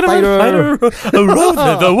cinnamon fighter.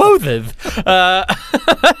 The Wothith.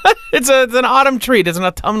 It's an autumn treat. It's an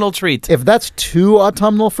autumnal treat. If that's too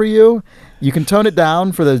autumnal for you, you can tone it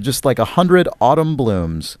down for just like 100 autumn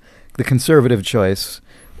blooms, the conservative choice,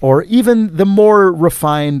 or even the more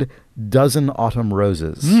refined dozen autumn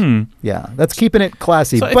roses. Yeah, that's keeping it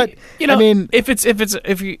classy. So but I mean, if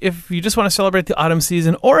you just want to celebrate the autumn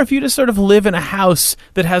season, or if you just sort of live in a house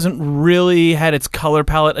that hasn't really had its color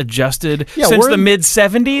palette adjusted since the mid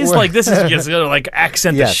 '70s, like this is just gonna like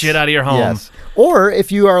accent the shit out of your home. Yes. Or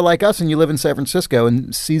if you are like us and you live in San Francisco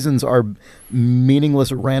and seasons are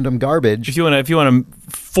meaningless random garbage, if you want to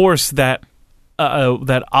force that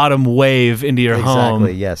autumn wave into your home,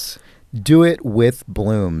 exactly. Yes. Do it with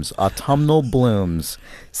blooms, autumnal blooms,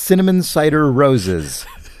 cinnamon cider roses.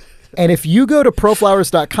 And if you go to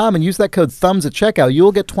proflowers.com and use that code THUMBS at checkout, you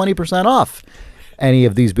will get 20% off any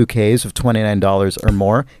of these bouquets of $29 or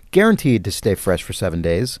more, guaranteed to stay fresh for 7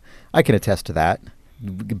 days. I can attest to that.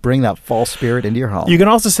 Bring that fall spirit into your home. You can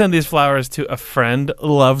also send these flowers to a friend,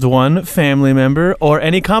 loved one, family member, or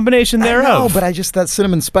any combination thereof. I know, but that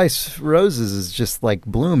cinnamon spice roses is just like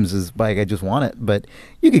blooms is like I just want it, but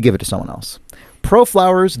you could give it to someone else.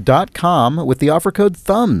 Proflowers.com with the offer code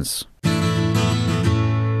THUMBS.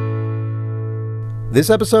 This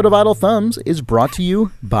episode of Idle Thumbs is brought to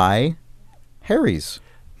you by Harry's.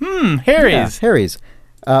 Harry's. Yeah, Harry's.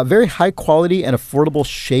 Very high quality and affordable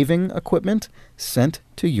shaving equipment sent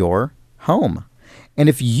to your home. And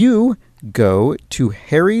if you go to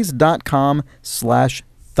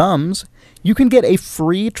harrys.com/thumbs, you can get a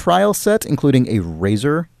free trial set including a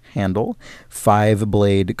razor handle,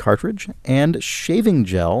 5-blade cartridge, and shaving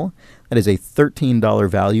gel. That is a $13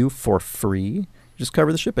 value for free. Just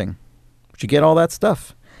cover the shipping. But you get all that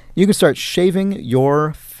stuff. You can start shaving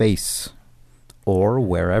your face or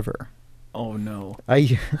wherever. Oh no!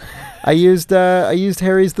 I used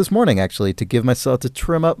Harry's this morning actually to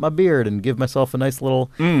trim up my beard and give myself a nice little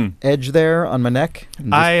edge there on my neck. And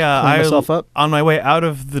just clean myself up. On my way out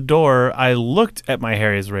of the door, I looked at my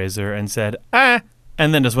Harry's razor and said, and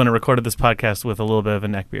then just went and recorded this podcast with a little bit of a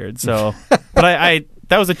neck beard. So, but I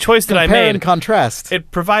that was a choice that I made. Compare and contrast. It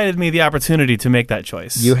provided me the opportunity to make that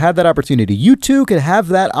choice. You had that opportunity. You too could have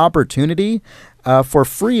that opportunity for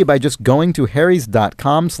free by just going to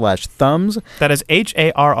harrys.com/thumbs. That is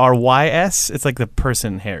HARRYS. It's like the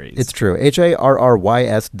person Harry's. It's true.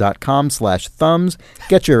 HARRYS.com/thumbs.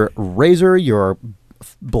 Get your razor, your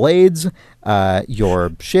blades,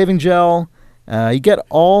 your shaving gel. You get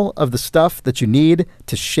all of the stuff that you need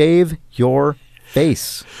to shave your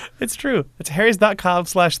face. It's true. It's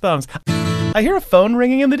harrys.com/thumbs. I hear a phone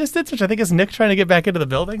ringing in the distance, which I think is Nick trying to get back into the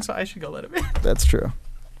building, so I should go let him in. That's true.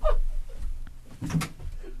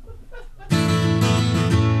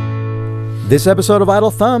 This episode of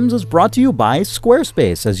Idle Thumbs is brought to you by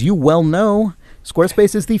Squarespace. As you well know,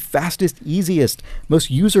 Squarespace is the fastest, easiest, most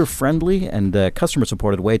user-friendly, and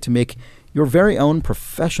customer-supported way to make your very own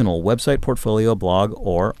professional website, portfolio, blog,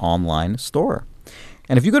 or online store.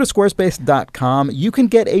 And if you go to squarespace.com, you can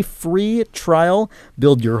get a free trial,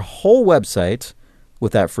 build your whole website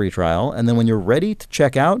with that free trial, and then when you're ready to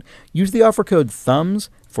check out, use the offer code THUMBS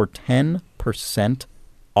for 10%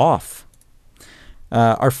 off.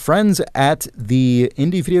 Our friends at the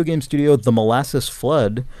indie video game studio The Molasses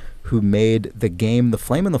Flood, who made the game The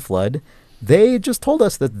Flame in the Flood, they just told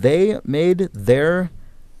us that they made their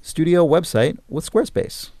studio website with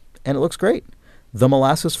Squarespace, and it looks great.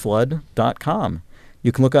 TheMolassesFlood.com.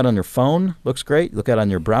 You can look at it on your phone, looks great. Look at it on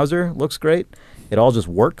your browser, looks great. It all just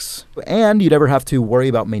works. And you never have to worry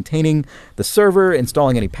about maintaining the server,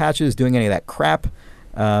 installing any patches, doing any of that crap.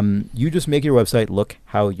 You just make your website look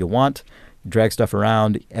how you want, drag stuff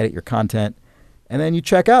around, edit your content, and then you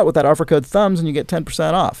check out with that offer code THUMBS and you get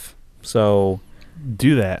 10% off. So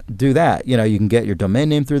do that. You know, you can get your domain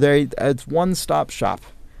name through there. It's one-stop shop,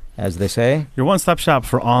 as they say. Your one-stop shop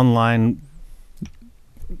for online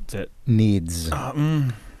needs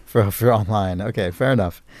for online. Okay, fair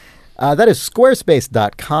enough. That is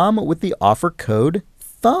squarespace.com with the offer code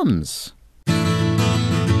THUMBS.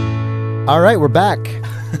 All right, we're back.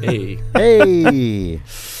 Hey. Hey.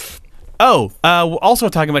 Also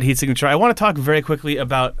talking about Heat Signature, I want to talk very quickly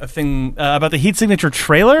about a thing about the Heat Signature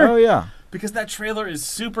trailer. Oh, yeah. Because that trailer is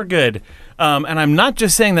super good. And I'm not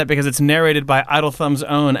just saying that because it's narrated by Idle Thumb's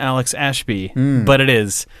own Alex Ashby, but it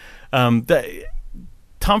is. Tom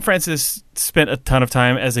Francis spent a ton of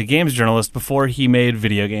time as a games journalist before he made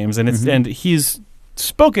video games, and and he's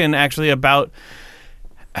spoken actually about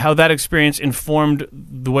how that experience informed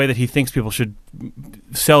the way that he thinks people should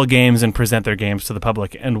sell games and present their games to the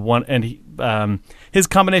public. And his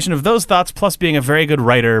combination of those thoughts, plus being a very good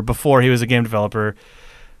writer before he was a game developer,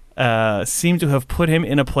 seemed to have put him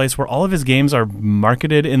in a place where all of his games are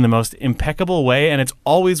marketed in the most impeccable way, and it's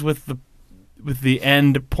always with the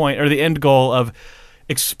end point or the end goal of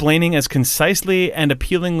explaining as concisely and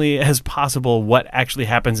appealingly as possible what actually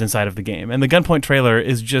happens inside of the game. And the Gunpoint trailer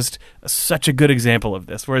is just such a good example of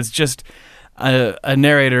this, where it's just a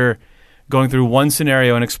narrator going through one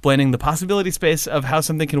scenario and explaining the possibility space of how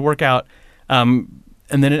something can work out. And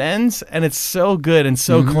then it ends, and it's so good and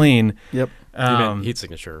so clean. Yep. Heat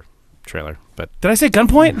Signature trailer. But did I say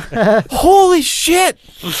Gunpoint? Holy shit!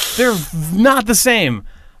 They're not the same.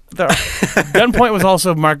 Gunpoint was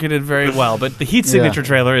also marketed very well, but the Heat Signature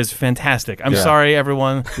trailer is fantastic. I'm sorry,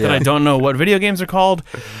 everyone, that I don't know what video games are called.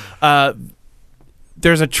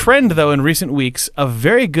 There's a trend, though, in recent weeks of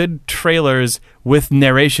very good trailers with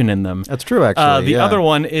narration in them. That's true, actually. The other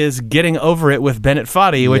one is Getting Over It with Bennett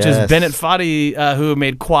Foddy, which is Bennett Foddy, who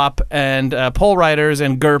made QWOP and Pole Riders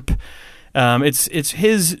and GURP. It's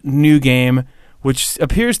his new game, which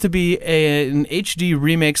appears to be an HD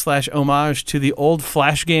remake / homage to the old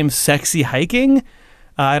Flash game Sexy Hiking.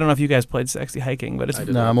 I don't know if you guys played Sexy Hiking, but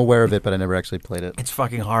no, I'm aware of it, but I never actually played it. It's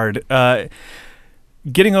fucking hard.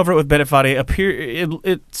 Getting Over It with Bennett Foddy,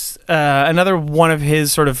 it's another one of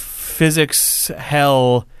his sort of physics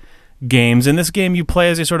hell games. In this game, you play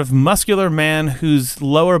as a sort of muscular man whose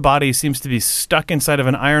lower body seems to be stuck inside of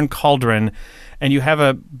an iron cauldron, and you have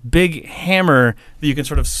a big hammer that you can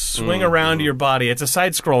sort of swing around your body. It's a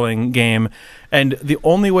side-scrolling game, and the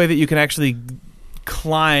only way that you can actually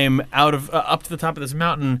climb out of up to the top of this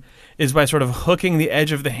mountain is by sort of hooking the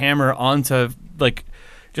edge of the hammer onto, like,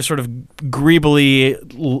 just sort of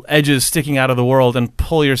greebly edges sticking out of the world and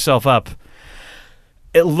pull yourself up.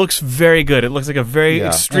 It looks very good. It looks like a very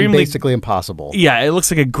extremely... and basically impossible. Yeah, it looks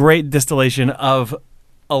like a great distillation of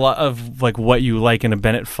a lot of like what you like in a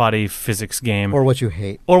Bennett Foddy physics game. Or what you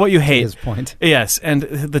hate. Or what you hate. At his point. Yes, and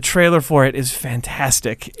the trailer for it is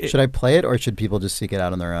fantastic. Should I play it, or should people just seek it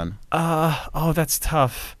out on their own? That's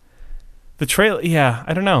tough. The trailer,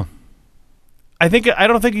 I don't know. I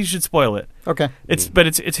don't think you should spoil it. Okay. But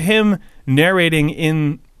it's him narrating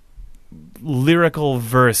in lyrical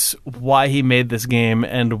verse why he made this game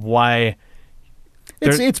and why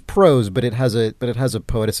it's prose, but it has a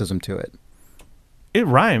poeticism to it. It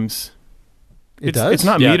rhymes. It does? It's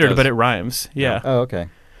not metered, but it rhymes. Yeah. Oh, okay.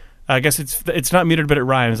 I guess it's not metered, but it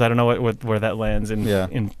rhymes. I don't know where that lands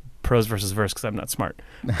in prose versus verse because I'm not smart.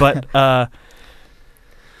 But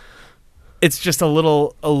it's just a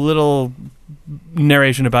little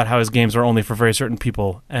narration about how his games are only for very certain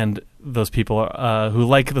people, and those people who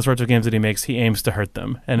like the sorts of games that he makes, he aims to hurt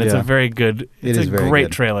them. And it's a very good. It's a great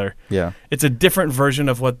trailer. Yeah. It's a different version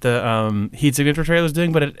of what the Heat Signature trailer is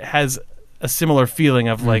doing, but it has a similar feeling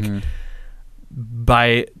of like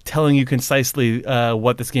by telling you concisely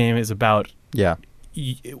what this game is about. Yeah.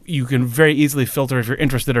 You can very easily filter if you're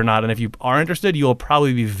interested or not, and if you are interested, you'll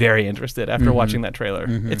probably be very interested after watching that trailer.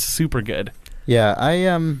 It's super good. Yeah,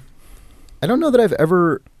 I don't know that I've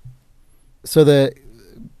ever. So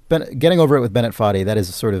Getting Over It with Bennett Foddy,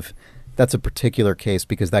 that's a particular case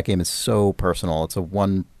because that game is so personal. It's a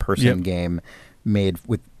one-person game made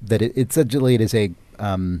with that. Essentially, it is a.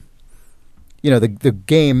 The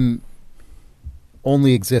game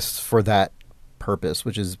only exists for that purpose,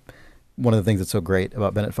 which is one of the things that's so great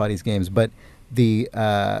about Bennett Foddy's games. But the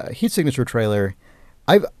Heat Signature trailer,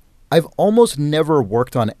 I've almost never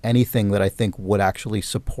worked on anything that I think would actually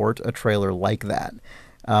support a trailer like that.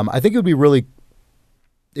 I think it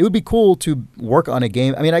would be cool to work on a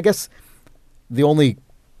game. I mean, I guess the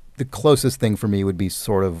closest thing for me would be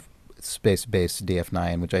sort of space-based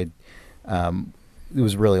DF9, which it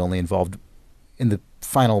was really only involved in the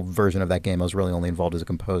final version of that game. I was really only involved as a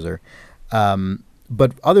composer.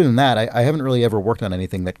 But other than that, I haven't really ever worked on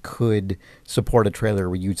anything that could support a trailer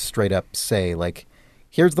where you straight up say, like,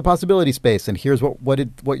 here's the possibility space, and here's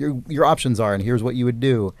what your options are, and here's what you would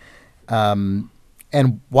do. And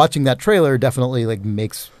watching that trailer definitely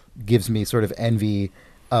gives me sort of envy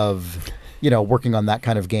of working on that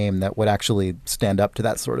kind of game that would actually stand up to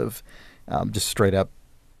that sort of just straight up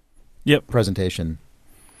presentation.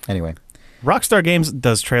 Anyway. Rockstar Games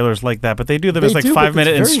does trailers like that, but they do them as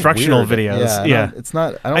 5-minute instructional videos. Yeah, it's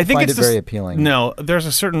not. I don't find it very appealing. No, there's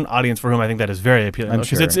a certain audience for whom I think that is very appealing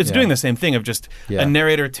because it's doing the same thing of just a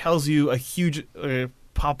narrator tells you a huge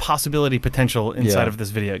possibility potential inside of this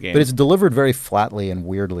video game, but it's delivered very flatly and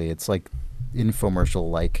weirdly. It's like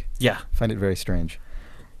infomercial-like. Yeah, I find it very strange.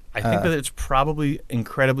 I think that it's probably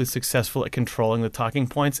incredibly successful at controlling the talking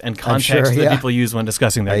points and context that people use when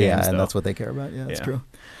discussing their games. Yeah, and that's what they care about. Yeah, that's true.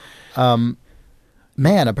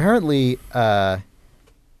 Man, apparently Red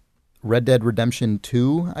Dead Redemption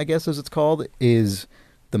 2, I guess as it's called, is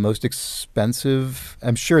the most expensive.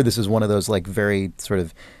 I'm sure this is one of those very sort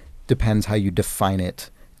of depends how you define it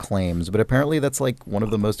claims, but apparently that's like one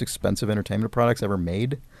of the most expensive entertainment products ever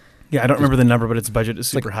made. Yeah, I don't remember the number, but its budget is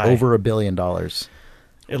super high. Over $1 billion.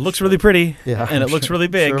 It looks really pretty, and it looks really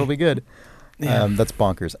big. Sure, it'll be good. Yeah. That's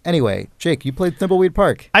bonkers. Anyway, Jake, you played Thimbleweed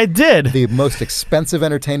Park. I did. The most expensive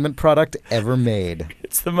entertainment product ever made.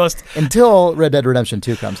 It's the most... Until Red Dead Redemption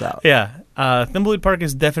 2 comes out. Yeah. Thimbleweed Park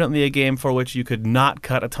is definitely a game for which you could not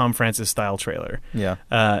cut a Tom Francis-style trailer. Yeah.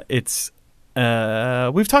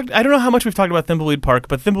 We've talked... I don't know how much we've talked about Thimbleweed Park,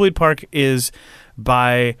 but Thimbleweed Park is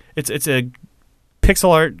by... It's a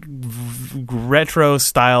pixel art retro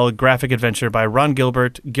style graphic adventure by Ron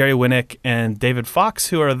Gilbert, Gary Winnick, and David Fox,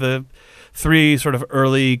 who are the three sort of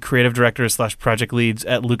early creative directors / project leads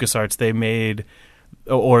at LucasArts. They made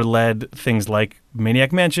or led things like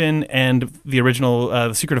Maniac Mansion and the original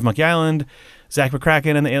The Secret of Monkey Island, Zach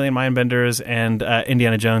McCracken and the Alien Mindbenders, and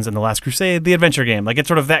Indiana Jones and the Last Crusade, the adventure game. Like, it's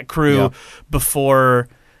sort of that crew before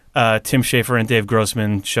Tim Schafer and Dave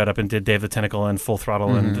Grossman showed up and did Dave the Tentacle and Full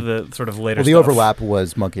Throttle and the sort of later the stuff. overlap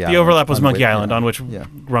was Monkey Island. The overlap was Monkey Island, on which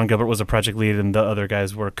Ron Gilbert was a project lead and the other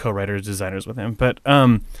guys were co-writers, designers with him. But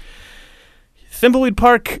Thimbleweed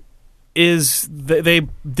Park is... They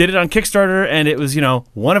did it on Kickstarter, and it was,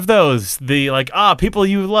 one of those. The, people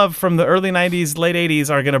you love from the early 90s, late 80s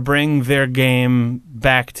are going to bring their game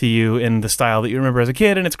back to you in the style that you remember as a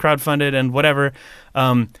kid, and it's crowdfunded and whatever.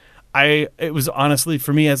 It was honestly,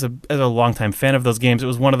 for me as a longtime fan of those games, it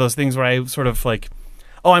was one of those things where I sort of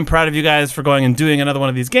I'm proud of you guys for going and doing another one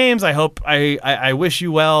of these games. I hope I wish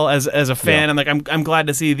you well as a fan, and I'm glad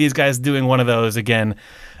to see these guys doing one of those again.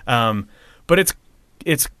 But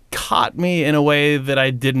it's caught me in a way that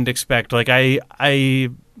I didn't expect. I've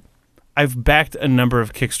backed a number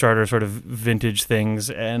of Kickstarter sort of vintage things,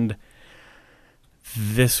 and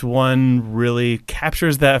this one really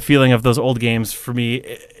captures that feeling of those old games for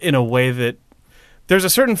me in a way that there's a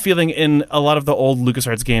certain feeling in a lot of the old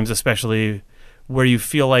LucasArts games, especially, where you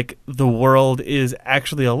feel like the world is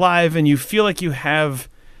actually alive and you feel like you have,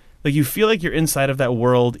 you feel like you're inside of that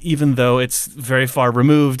world, even though it's very far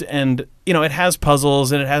removed, and, it has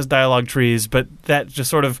puzzles and it has dialogue trees, but that just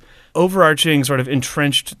sort of overarching, sort of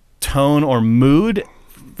entrenched tone or mood,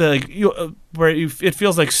 it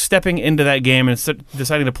feels like stepping into that game and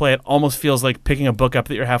deciding to play it almost feels like picking a book up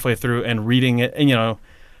that you're halfway through and reading it. And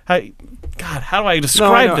how do I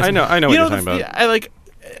describe this? I know what you're talking about. I like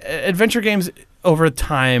adventure games over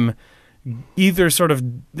time. Either sort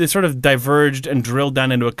of diverged and drilled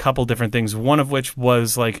down into a couple different things. One of which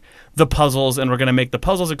was like the puzzles, and we're going to make the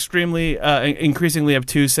puzzles increasingly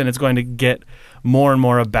obtuse, and it's going to get more and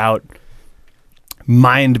more about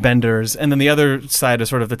mind benders. And then the other side is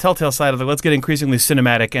sort of the Telltale side of let's get increasingly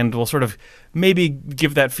cinematic, and we'll sort of maybe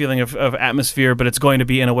give that feeling of atmosphere, but it's going to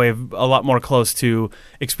be in a way a lot more close to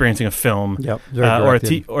experiencing a film or a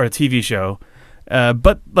TV show.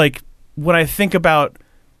 But when I think about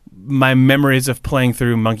my memories of playing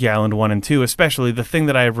through Monkey Island 1 and 2, especially, the thing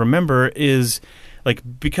that I remember is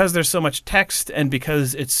because there's so much text, and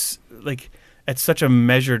because it's at such a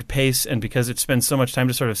measured pace, and because it spends so much time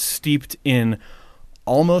just sort of steeped in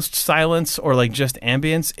almost silence or just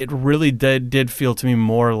ambience, it really did feel to me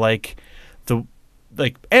more like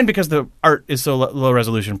and because the art is so low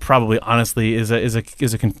resolution, probably honestly is a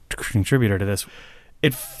contributor to this.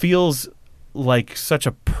 It feels like such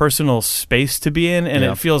a personal space to be in, and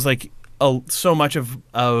it feels like so much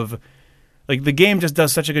of the game just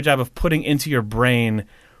does such a good job of putting into your brain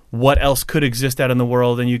what else could exist out in the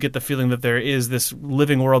world, and you get the feeling that there is this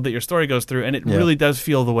living world that your story goes through, and it really does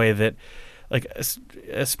feel the way that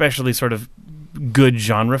especially sort of good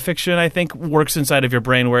genre fiction, I think, works inside of your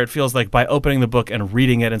brain, where it feels like by opening the book and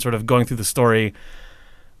reading it and sort of going through the story,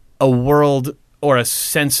 a world or a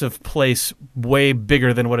sense of place way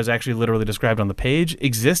bigger than what is actually literally described on the page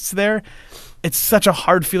exists there. It's such a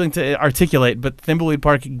hard feeling to articulate, but Thimbleweed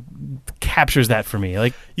Park captures that for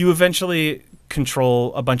me. You eventually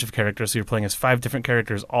control a bunch of characters, so you're playing as 5 different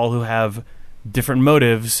characters, all who have different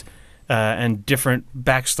motives and different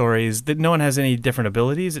backstories, that no one has any different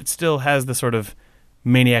abilities. It still has the sort of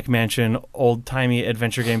Maniac Mansion, old-timey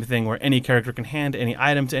adventure game thing where any character can hand any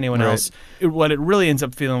item to anyone else. What it really ends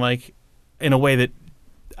up feeling like, in a way that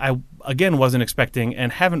I, again, wasn't expecting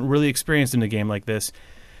and haven't really experienced in a game like this,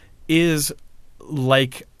 is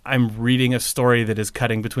like I'm reading a story that is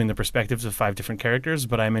cutting between the perspectives of 5 different characters,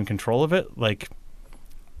 but I'm in control of it.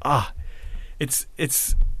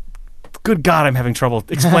 It's good God, I'm having trouble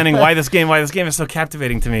explaining why this game is so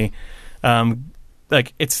captivating to me.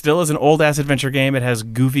 It still is an old-ass adventure game. It has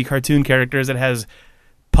goofy cartoon characters. It has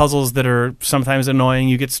puzzles that are sometimes annoying.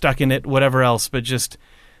 You get stuck in it, whatever else, but just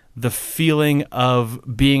the feeling of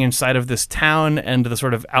being inside of this town and the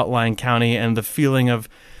sort of outlying county, and the feeling of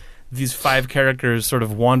these 5 characters sort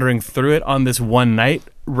of wandering through it on this one night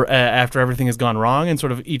after everything has gone wrong, and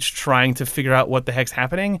sort of each trying to figure out what the heck's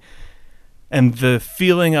happening. And the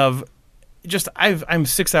feeling of just, I'm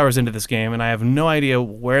 6 hours into this game, and I have no idea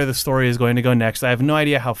where the story is going to go next. I have no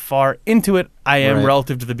idea how far into it I am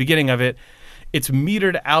relative to the beginning of it. It's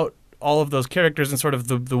metered out all of those characters, and sort of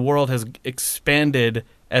the world has expanded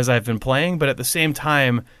as I've been playing, but at the same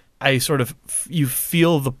time, I sort of, you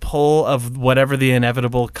feel the pull of whatever the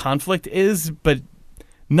inevitable conflict is, but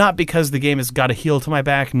not because the game has got a heel to my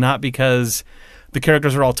back, not because the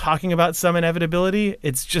characters are all talking about some inevitability.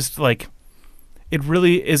 It's just like, it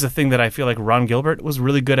really is a thing that I feel like Ron Gilbert was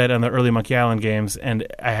really good at on the early Monkey Island games, and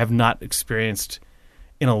I have not experienced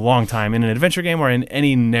in a long time in an adventure game or in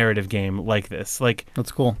any narrative game like this. Like,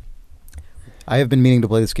 that's cool. I have been meaning to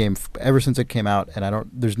play this game ever since it came out, and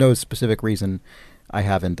there's no specific reason I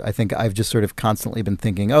haven't. I think I've just sort of constantly been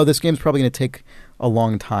thinking, oh, this game's probably going to take a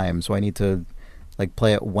long time, so I need to like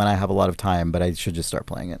play it when I have a lot of time, but I should just start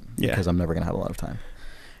playing it because I'm never going to have a lot of time.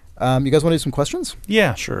 You guys want to do some questions?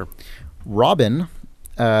 Yeah. Sure. Robin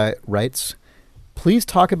writes, please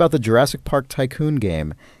talk about the Jurassic Park Tycoon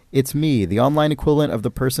game. It's me, the online equivalent of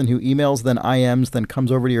the person who emails, then IMs, then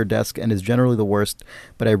comes over to your desk and is generally the worst,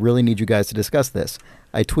 but I really need you guys to discuss this.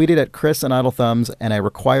 I tweeted at Chris and Idle Thumbs, and I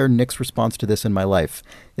require Nick's response to this in my life.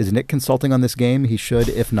 Is Nick consulting on this game? He should,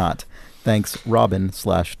 if not. Thanks,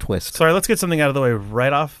 Robin/Twist. Sorry, let's get something out of the way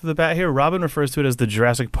right off the bat here. Robin refers to it as the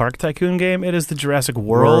Jurassic Park Tycoon game. It is the Jurassic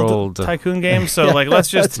World Tycoon game. So, like, let's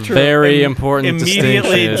just very important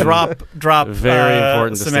immediately drop very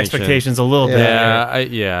important some expectations a little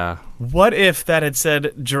bit. Yeah. What if that had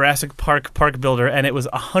said Jurassic Park Builder and it was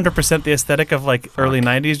 100% the aesthetic of like early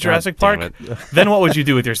 90s Jurassic Park? Then what would you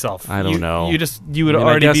do with yourself? I don't know. You would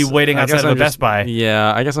already be waiting outside of a Best Buy.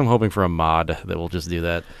 Yeah, I guess I'm hoping for a mod that will just do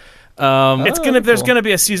that. There's gonna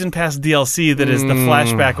be a season pass DLC that is the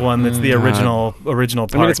flashback one. That's the original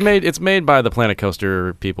park. I mean, it's made by the Planet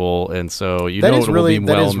Coaster people, and so it will be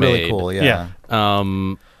well made. Really cool. Yeah.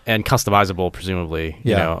 And customizable, presumably.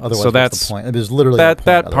 Yeah. You know? Otherwise, so that's the point. There's literally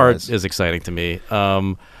that part is exciting to me.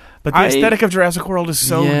 But the aesthetic of Jurassic World is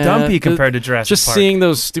so dumpy compared to Jurassic Park. Just seeing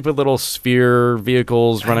those stupid little sphere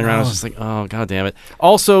vehicles running around is just like, oh, god damn it.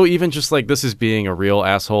 Also, even just like, this is being a real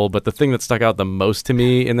asshole, but the thing that stuck out the most to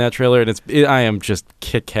me in that trailer, and I am just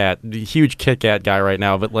huge Kit Kat guy right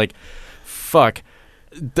now, but like, fuck.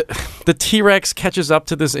 The T-Rex catches up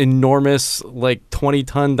to this enormous, like,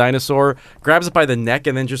 20-ton dinosaur, grabs it by the neck,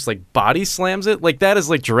 and then just, like, body slams it. Like, that is,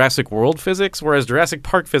 like, Jurassic World physics, whereas Jurassic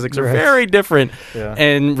Park physics are very different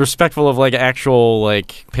and respectful of, like, actual,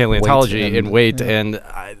 like, paleontology and weight. And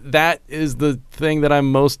that is the thing that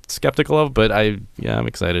I'm most skeptical of, but I'm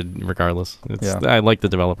excited regardless. I like the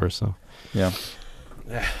developers, so. Yeah.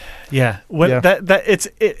 It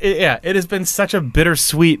has been such a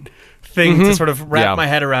bittersweet thing to sort of wrap my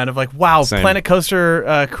head around of like, wow, Same. Planet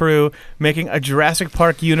Coaster crew making a Jurassic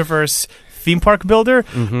Park universe theme park builder,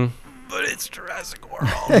 but it's Jurassic World.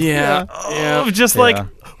 Like,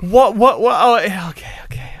 what? Oh,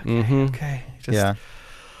 okay.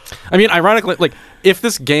 I mean, ironically, like, if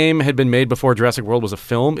this game had been made before Jurassic World was a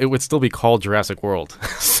film, it would still be called Jurassic World.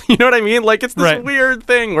 You know what I mean? Like, it's this weird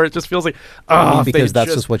thing where it just feels like, because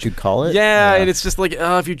that's just what you'd call it? Yeah, and it's just like,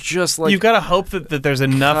 if you just, like... You've got to hope that there's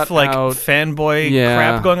enough, like, fanboy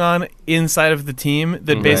crap going on inside of the team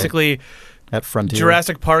that basically... At Frontier.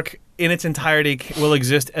 Jurassic Park in its entirety will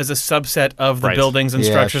exist as a subset of the buildings and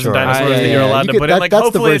structures and dinosaurs that you're allowed to put in. Like, that's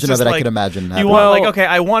hopefully the version it's just of it like, I could imagine. You want,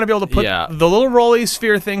 I want to be able to put the little rolly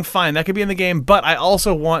sphere thing, fine, that could be in the game, but I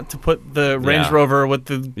also want to put the Range Rover with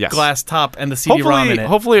the glass top and the CD-ROM in it.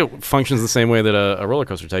 Hopefully it functions the same way that a Roller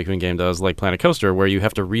Coaster Tycoon game does, like Planet Coaster, where you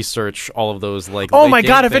have to research all of those, like, oh my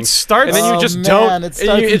god, if it starts... And then you just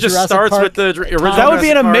it just starts with the original. That would be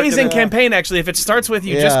an amazing campaign, actually, if it starts with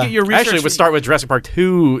you just get your research... Actually, it would start with Jurassic Park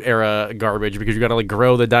 2 era garbage, because you got to, like,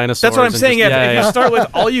 grow the dinosaurs. That's what I'm saying. If you start with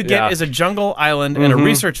all you get is a jungle island and a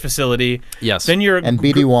research facility, then you're and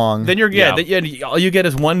BD Wong. Then you're all you get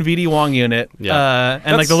is one BD Wong unit,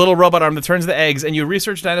 and like the little robot arm that turns the eggs, and you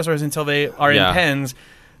research dinosaurs until they are in pens.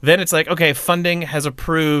 Then it's like, okay, funding has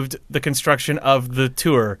approved the construction of the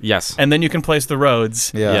tour. Yes. And then you can place the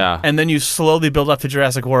roads. Yeah. And then you slowly build up to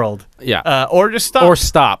Jurassic World. Yeah. Or just stop. Or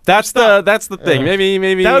stop. That's the thing.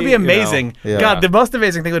 Maybe that would be amazing. You know. God, the most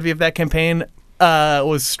amazing thing would be if that campaign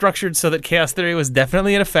was structured so that Chaos Theory was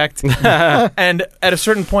definitely in effect, and at a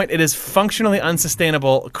certain point it is functionally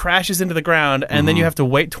unsustainable, crashes into the ground, and then you have to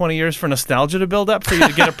wait 20 years for nostalgia to build up for you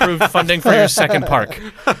to get approved funding for your second park.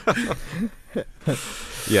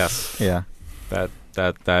 Yes. Yeah. That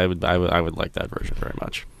I would like that version very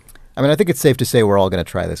much. I mean, I think it's safe to say we're all going to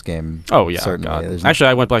try this game. Oh yeah, certainly. Actually,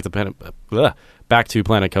 I went back to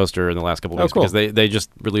Planet Coaster in the last couple of weeks cool. because they just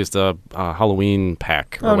released a Halloween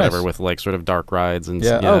pack or whatever nice. with like sort of dark rides and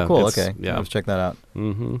Oh, cool. Okay, let's check that out.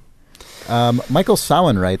 Mm-hmm. Michael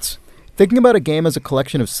Sowen writes, thinking about a game as a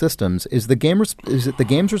collection of systems, is it the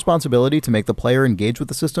game's responsibility to make the player engage with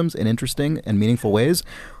the systems in interesting and meaningful ways,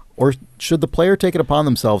 or should the player take it upon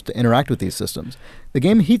themselves to interact with these systems? The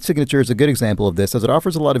game Heat Signature is a good example of this, as it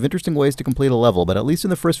offers a lot of interesting ways to complete a level, but at least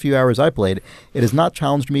in the first few hours I played, it has not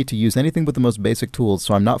challenged me to use anything but the most basic tools,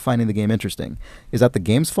 so I'm not finding the game interesting. Is that the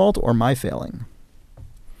game's fault or my failing?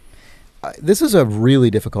 This is a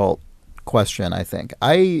really difficult question, I think.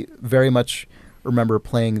 I very much remember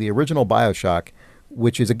playing the original BioShock,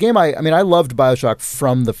 which is a game I loved BioShock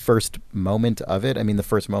from the first moment of it. I mean, the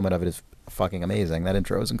first moment of it is fucking amazing. That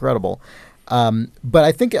intro is incredible. But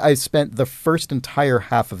I think I spent the first entire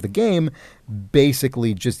half of the game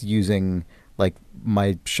basically just using like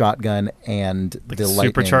my shotgun and like the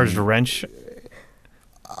supercharged wrench.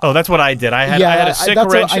 Oh, that's what I did. I had a sick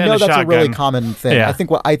wrench and a shotgun. I know that's a really common thing. Yeah.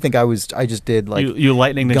 I think I just did like you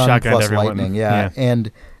lightning and gun shotgun plus everyone. lightning. Yeah.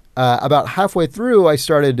 And about halfway through, I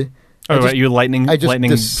started. You lightning. I just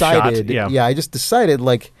lightning decided. shot? Yeah, I just decided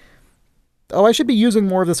like, oh, I should be using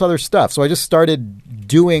more of this other stuff. So I just started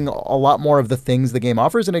doing a lot more of the things the game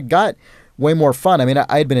offers, and it got way more fun. I mean,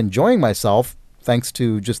 I had been enjoying myself thanks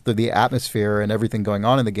to just the atmosphere and everything going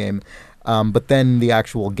on in the game. But then the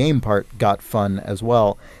actual game part got fun as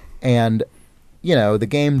well. And, the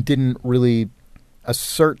game didn't really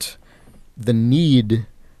assert the need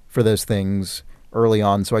for those things early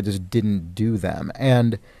on, so I just didn't do them.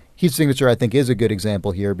 And Heat Signature, I think, is a good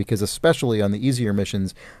example here because especially on the easier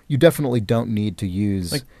missions, you definitely don't need to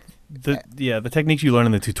use... Like the techniques you learn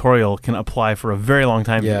in the tutorial can apply for a very long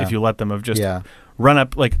time if you let them, of just run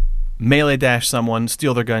up, like melee dash someone,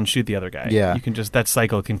 steal their gun, shoot the other guy. Yeah. You can just, that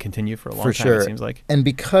cycle can continue for a long time, sure. it seems like. And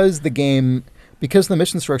because the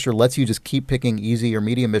mission structure lets you just keep picking easy or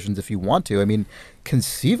medium missions if you want to, I mean,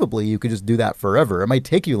 conceivably you could just do that forever. It might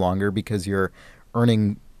take you longer because you're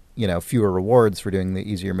earning, fewer rewards for doing the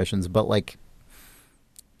easier missions, but like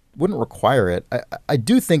wouldn't require it. I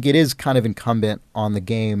do think it is kind of incumbent on the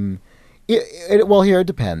game. Well, here it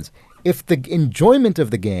depends. If the enjoyment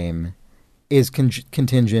of the game is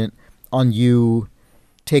contingent on you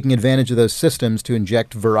taking advantage of those systems to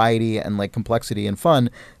inject variety and like complexity and fun,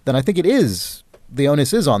 then I think the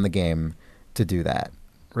onus is on the game to do that,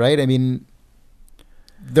 right? I mean,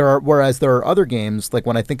 whereas there are other games, like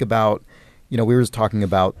when I think about, we were just talking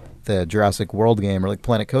about the Jurassic World game or like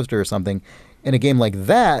Planet Coaster or something. In a game like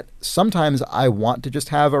that, sometimes I want to just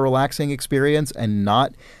have a relaxing experience and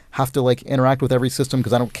not have to like interact with every system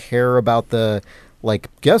because I don't care about the like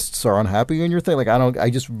guests are unhappy in your thing. Like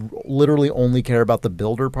I just literally only care about the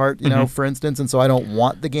builder part, for instance. And so I don't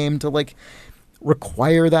want the game to like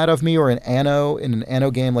require that of me, or in an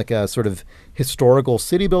Anno game, like a sort of historical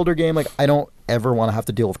city builder game. Like I don't ever want to have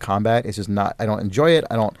to deal with combat. It's just not, I don't enjoy it.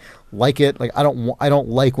 I don't like it. Like I don't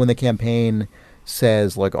like when the campaign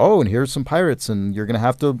says like, oh, and here's some pirates and you're going to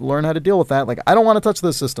have to learn how to deal with that. Like I don't want to touch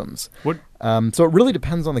those systems. So it really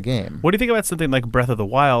depends on the game. What do you think about something like Breath of the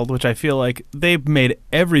Wild, which I feel like they've made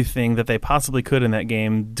everything that they possibly could in that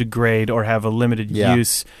game degrade or have a limited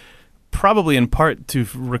use, probably in part to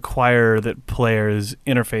require that players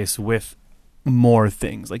interface with more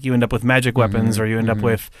things. Like you end up with magic weapons, or you end up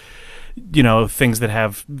with things that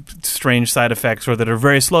have strange side effects, or that are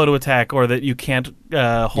very slow to attack, or that you can't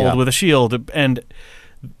hold with a shield, and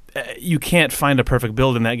you can't find a perfect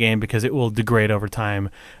build in that game because it will degrade over time.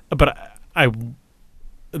 But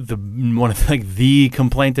the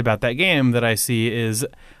complaint about that game that I see is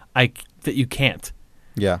that you can't.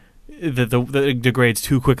 Yeah. That it degrades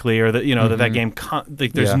too quickly, or that that game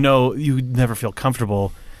you never feel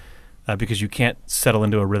comfortable because you can't settle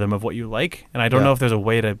into a rhythm of what you like. And I don't know if there's a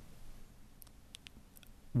way to.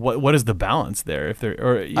 What is the balance there? If there,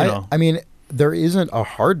 or I mean, there isn't a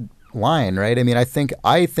hard line, right? I mean, I think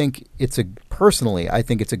it's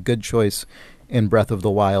a good choice in Breath of the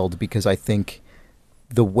Wild because I think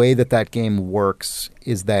the way that game works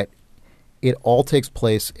is that it all takes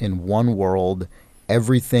place in one world.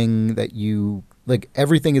 Everything that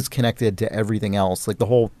everything is connected to everything else. Like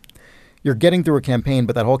you're getting through a campaign,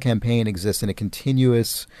 but that whole campaign exists in a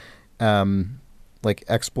continuous,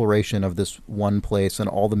 exploration of this one place, and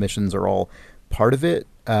all the missions are all part of it.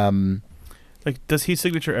 Does Heat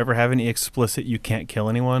Signature ever have any explicit "you can't kill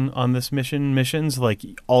anyone" on this missions? Like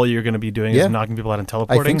all you're going to be doing is knocking people out and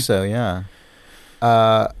teleporting. I think so. Yeah.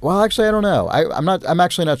 Well, actually, I don't know. I'm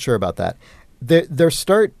actually not sure about that.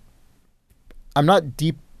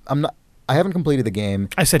 I I haven't completed the game.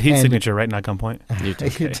 I said heat signature, right? Not gunpoint. You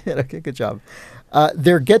did. You did. Okay, good job.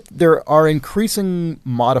 There are increasing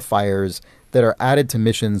modifiers that are added to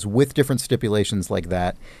missions with different stipulations like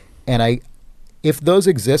that, and if those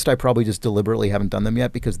exist, I probably just deliberately haven't done them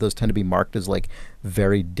yet because those tend to be marked as like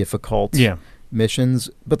very difficult missions.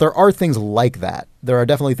 But there are things like that. There are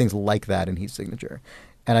definitely things like that in Heat Signature,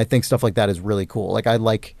 and I think stuff like that is really cool. Like I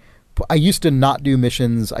used to not do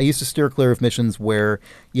missions. I used to steer clear of missions where,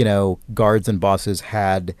 guards and bosses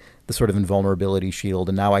had the sort of invulnerability shield,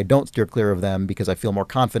 and now I don't steer clear of them because I feel more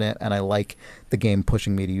confident and I like the game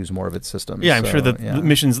pushing me to use more of its systems. Yeah, I'm sure that the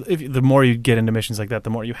missions, the more you get into missions like that, the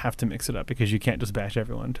more you have to mix it up because you can't just bash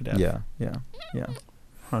everyone to death. Yeah.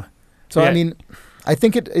 Huh. So, I mean, I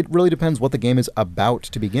think it really depends what the game is about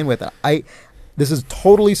to begin with. This is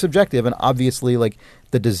totally subjective, and obviously, like,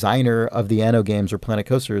 the designer of the Anno games or Planet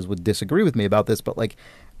Coasters would disagree with me about this, but, like,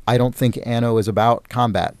 I don't think Anno is about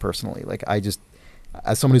combat, personally. Like, I just,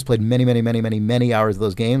 as someone who's played many, many, many, many, many hours of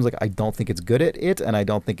those games, like, I don't think it's good at it, and I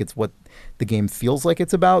don't think it's what the game feels like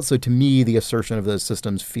it's about. So to me, the assertion of those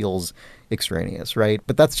systems feels extraneous, right?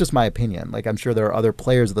 But that's just my opinion. Like, I'm sure there are other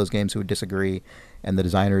players of those games who would disagree, and the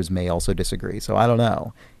designers may also disagree. So I don't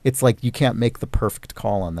know. It's like you can't make the perfect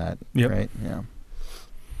call on that, right? Yeah.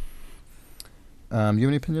 You have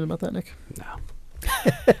any opinion about that, Nick? No.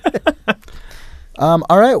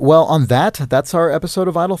 All right. Well, on that's our episode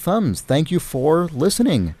of Idle Thumbs. Thank you for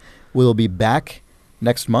listening. We'll be back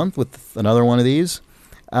next month with another one of these.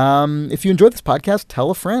 If you enjoyed this podcast,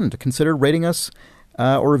 tell a friend. Consider rating us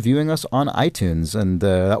or reviewing us on iTunes. And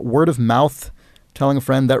that word of mouth, telling a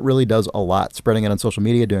friend, that really does a lot. Spreading it on social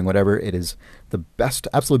media, doing whatever. It is the best,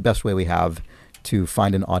 absolute best way we have to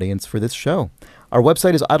find an audience for this show. Our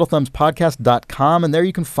website is idlethumbspodcast.com, and there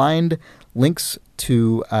you can find links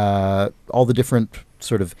to all the different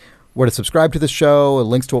sort of where to subscribe to the show,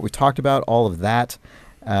 links to what we talked about, all of that,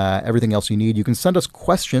 everything else you need. You can send us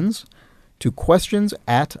questions to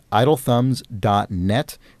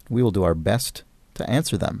questions@idlethumbs.net. We will do our best to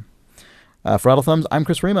answer them. For Idle Thumbs, I'm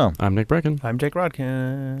Chris Remo. I'm Nick Brecken. I'm Jake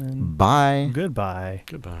Rodkin. Bye. Goodbye.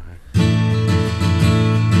 Goodbye.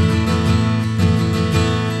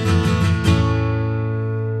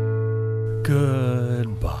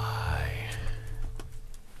 Goodbye.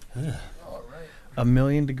 All right.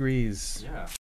 1,000,000 degrees. Yeah.